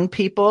teach young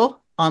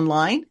people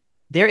online,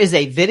 there is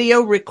a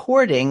video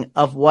recording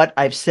of what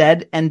I've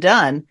said and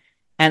done.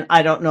 And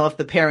I don't know if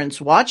the parents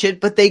watch it,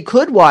 but they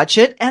could watch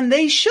it, and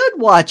they should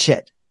watch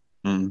it.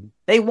 Mm.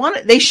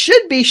 They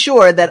should be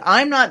sure that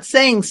I'm not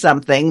saying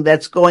something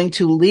that's going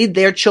to lead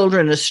their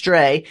children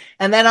astray,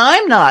 and that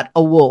I'm not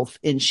a wolf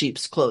in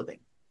sheep's clothing.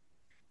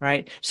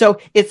 Right? So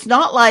it's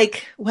not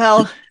like,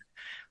 well,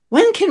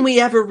 when can we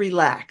ever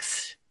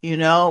relax? When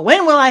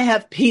will I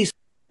have peace?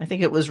 I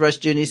think it was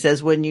Rush Junie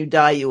says, when you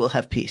die, you will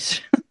have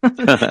peace.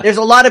 There's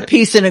a lot of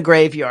peace in a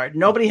graveyard.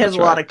 Nobody has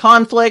a lot of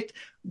conflict,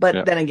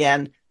 but then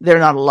again, they're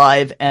not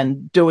alive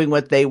and doing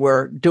what they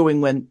were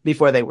doing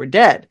before they were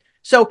dead.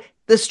 So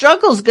the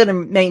struggle is going to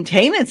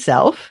maintain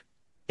itself.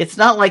 It's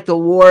not like the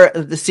war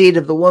of the seed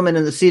of the woman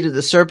and the seed of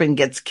the serpent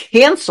gets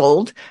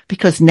canceled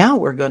because now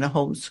we're going to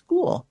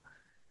homeschool.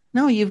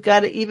 No, you've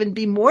got to even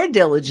be more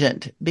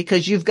diligent,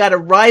 because you've got to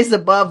rise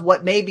above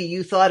what maybe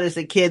you thought as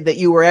a kid that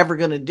you were ever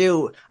going to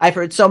do. I've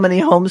heard so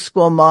many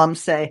homeschool moms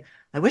say,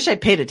 I wish I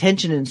paid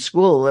attention in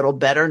school a little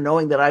better,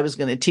 knowing that I was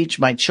going to teach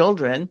my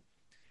children.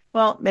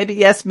 Well, maybe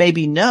yes,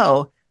 maybe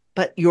no,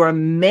 but your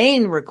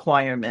main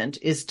requirement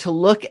is to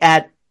look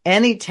at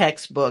any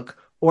textbook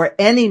or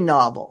any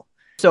novel.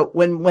 So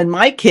when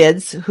my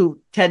kids, who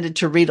tended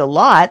to read a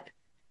lot,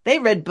 they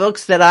read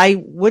books that I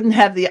didn't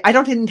have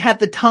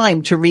the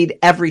time to read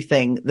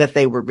everything that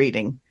they were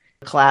reading,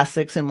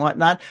 classics and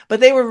whatnot, but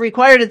they were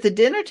required at the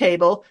dinner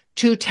table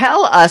to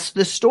tell us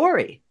the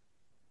story.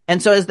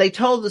 And so as they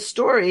told the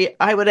story,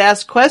 I would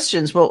ask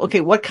questions. Well,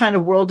 okay, what kind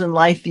of world and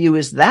life view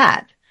is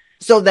that?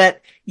 So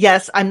that,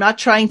 yes, I'm not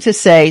trying to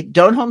say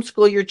don't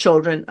homeschool your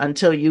children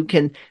until you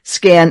can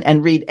scan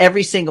and read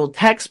every single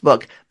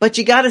textbook, but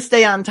you got to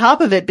stay on top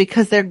of it,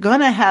 because they're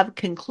going to have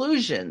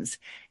conclusions.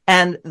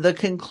 And the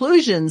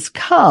conclusions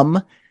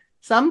come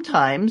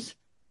sometimes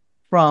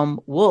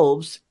from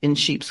wolves in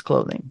sheep's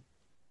clothing.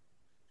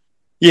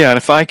 Yeah, and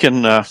if I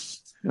can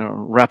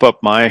wrap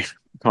up my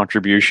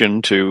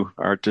contribution to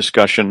our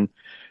discussion,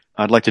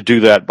 I'd like to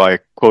do that by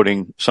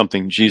quoting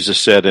something Jesus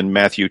said in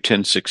Matthew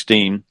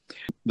 10:16.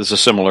 There's a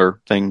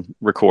similar thing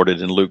recorded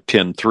in Luke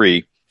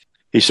 10:3.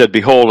 He said,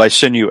 "Behold, I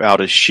send you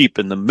out as sheep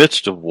in the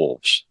midst of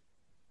wolves."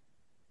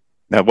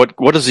 Now, what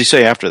does he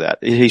say after that?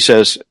 He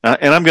says,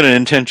 and I'm going to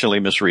intentionally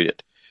misread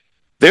it,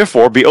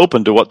 "Therefore, be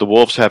open to what the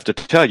wolves have to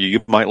tell you.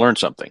 You might learn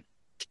something."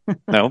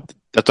 No,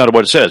 that's not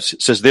what it says.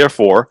 It says,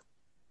 "Therefore,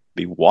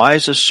 be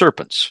wise as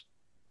serpents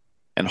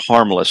and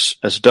harmless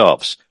as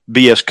doves.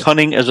 Be as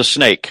cunning as a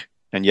snake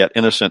and yet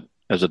innocent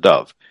as a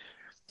dove."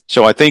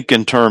 So I think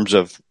in terms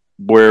of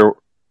where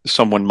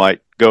someone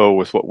might go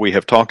with what we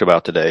have talked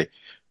about today,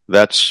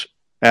 that's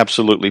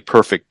absolutely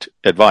perfect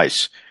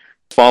advice.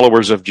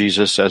 Followers of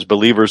Jesus, as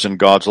believers in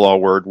God's law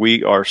word,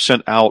 we are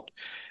sent out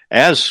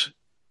as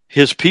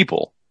his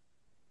people,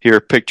 here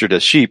pictured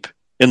as sheep,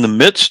 in the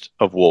midst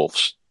of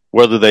wolves,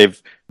 whether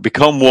they've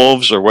become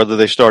wolves or whether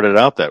they started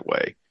out that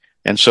way.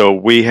 And so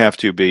we have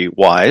to be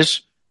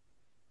wise,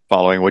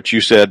 following what you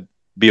said,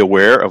 be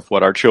aware of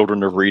what our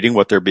children are reading,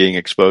 what they're being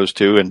exposed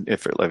to, and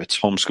if it's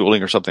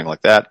homeschooling or something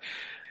like that.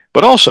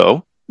 But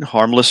also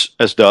harmless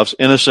as doves,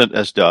 innocent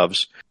as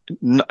doves.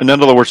 In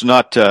other words,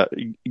 not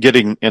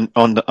getting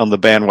on the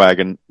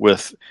bandwagon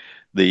with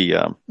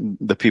the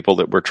people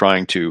that we're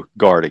trying to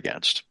guard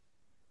against.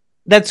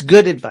 That's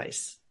good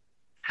advice.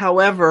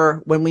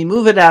 However, when we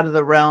move it out of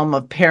the realm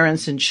of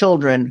parents and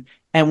children,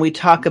 and we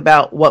talk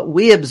about what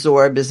we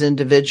absorb as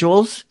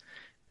individuals,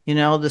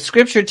 the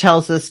scripture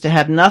tells us to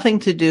have nothing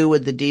to do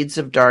with the deeds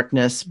of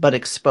darkness, but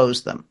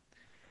expose them.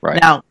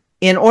 Right. Now,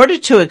 in order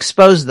to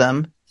expose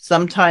them,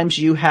 sometimes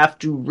you have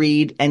to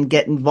read and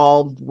get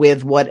involved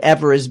with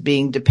whatever is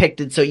being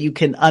depicted so you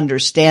can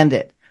understand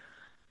it.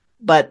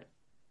 But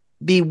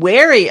be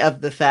wary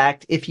of the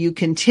fact, if you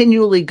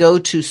continually go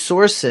to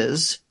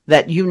sources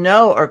that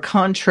are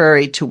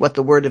contrary to what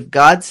the Word of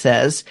God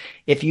says,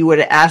 if you were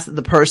to ask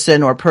the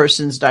person or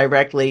persons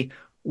directly,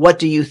 what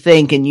do you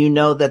think, and you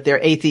know that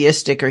they're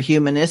atheistic or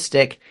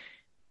humanistic,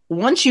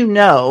 once you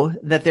know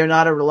that they're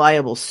not a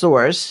reliable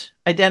source,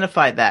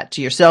 identify that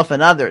to yourself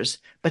and others.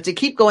 But to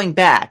keep going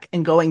back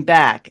and going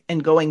back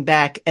and going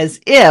back as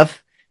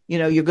if,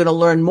 you're going to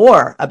learn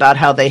more about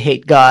how they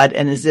hate God,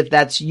 and as if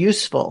that's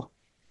useful,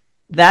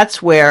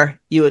 that's where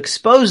you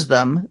expose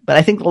them. But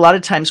I think a lot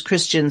of times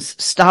Christians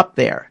stop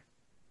there.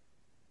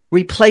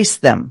 Replace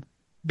them.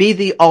 Be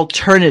the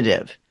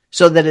alternative,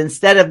 so that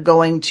instead of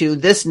going to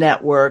this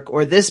network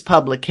or this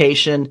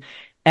publication,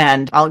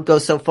 And I'll go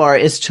so far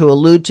as to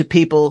allude to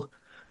people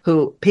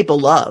who people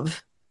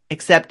love,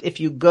 except if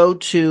you go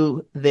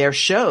to their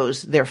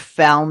shows, they're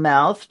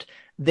foul-mouthed,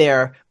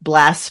 they're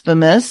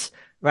blasphemous,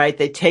 right?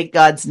 They take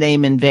God's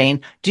name in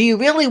vain. Do you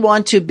really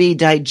want to be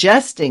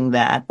digesting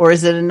that? Or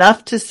is it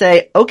enough to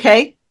say,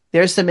 okay,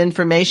 there's some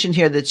information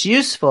here that's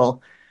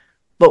useful,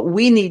 but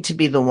we need to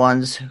be the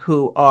ones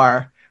who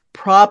are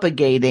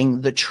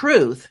propagating the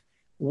truth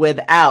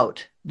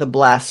without the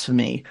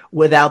blasphemy,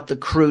 without the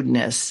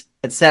crudeness,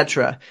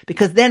 etc.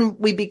 Because then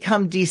we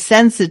become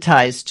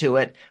desensitized to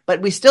it,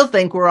 but we still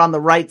think we're on the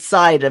right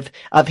side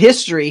of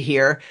history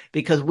here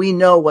because we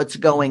know what's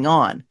going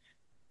on.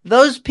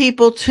 Those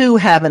people too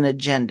have an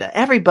agenda.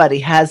 Everybody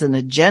has an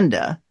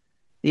agenda.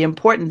 The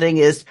important thing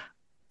is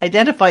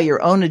identify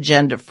your own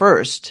agenda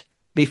first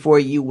before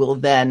you will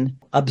then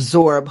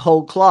absorb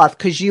whole cloth,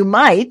 because you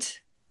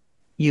might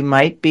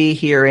be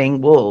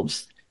hearing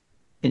wolves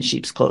in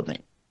sheep's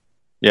clothing.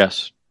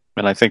 Yes.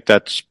 And I think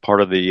that's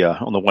part of the,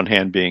 on the one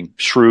hand, being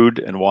shrewd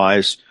and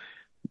wise,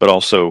 but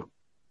also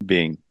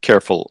being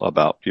careful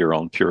about your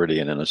own purity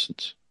and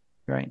innocence.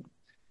 Right.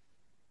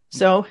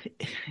 So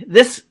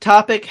this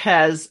topic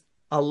has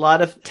a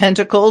lot of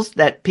tentacles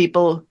that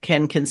people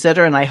can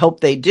consider, and I hope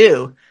they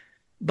do.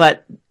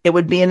 But it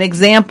would be an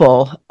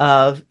example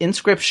of, in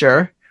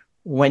Scripture,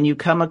 when you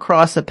come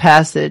across a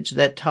passage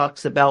that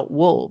talks about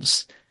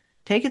wolves,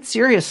 take it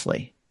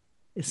seriously.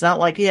 It's not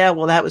like, yeah,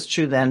 well, that was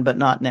true then, but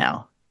not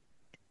now.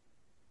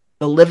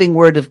 The living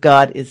Word of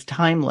God is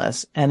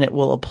timeless, and it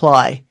will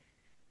apply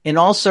in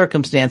all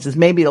circumstances.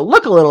 Maybe it'll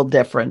look a little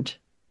different,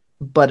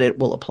 but it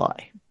will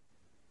apply.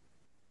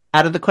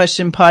 Out of the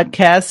Question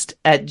Podcast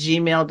at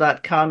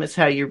gmail.com is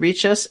how you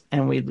reach us,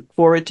 and we look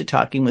forward to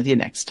talking with you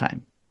next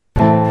time.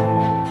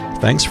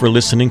 Thanks for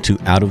listening to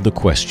Out of the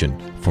Question.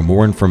 For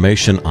more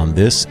information on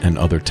this and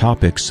other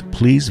topics,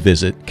 please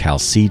visit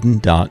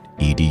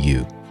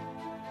chalcedon.edu.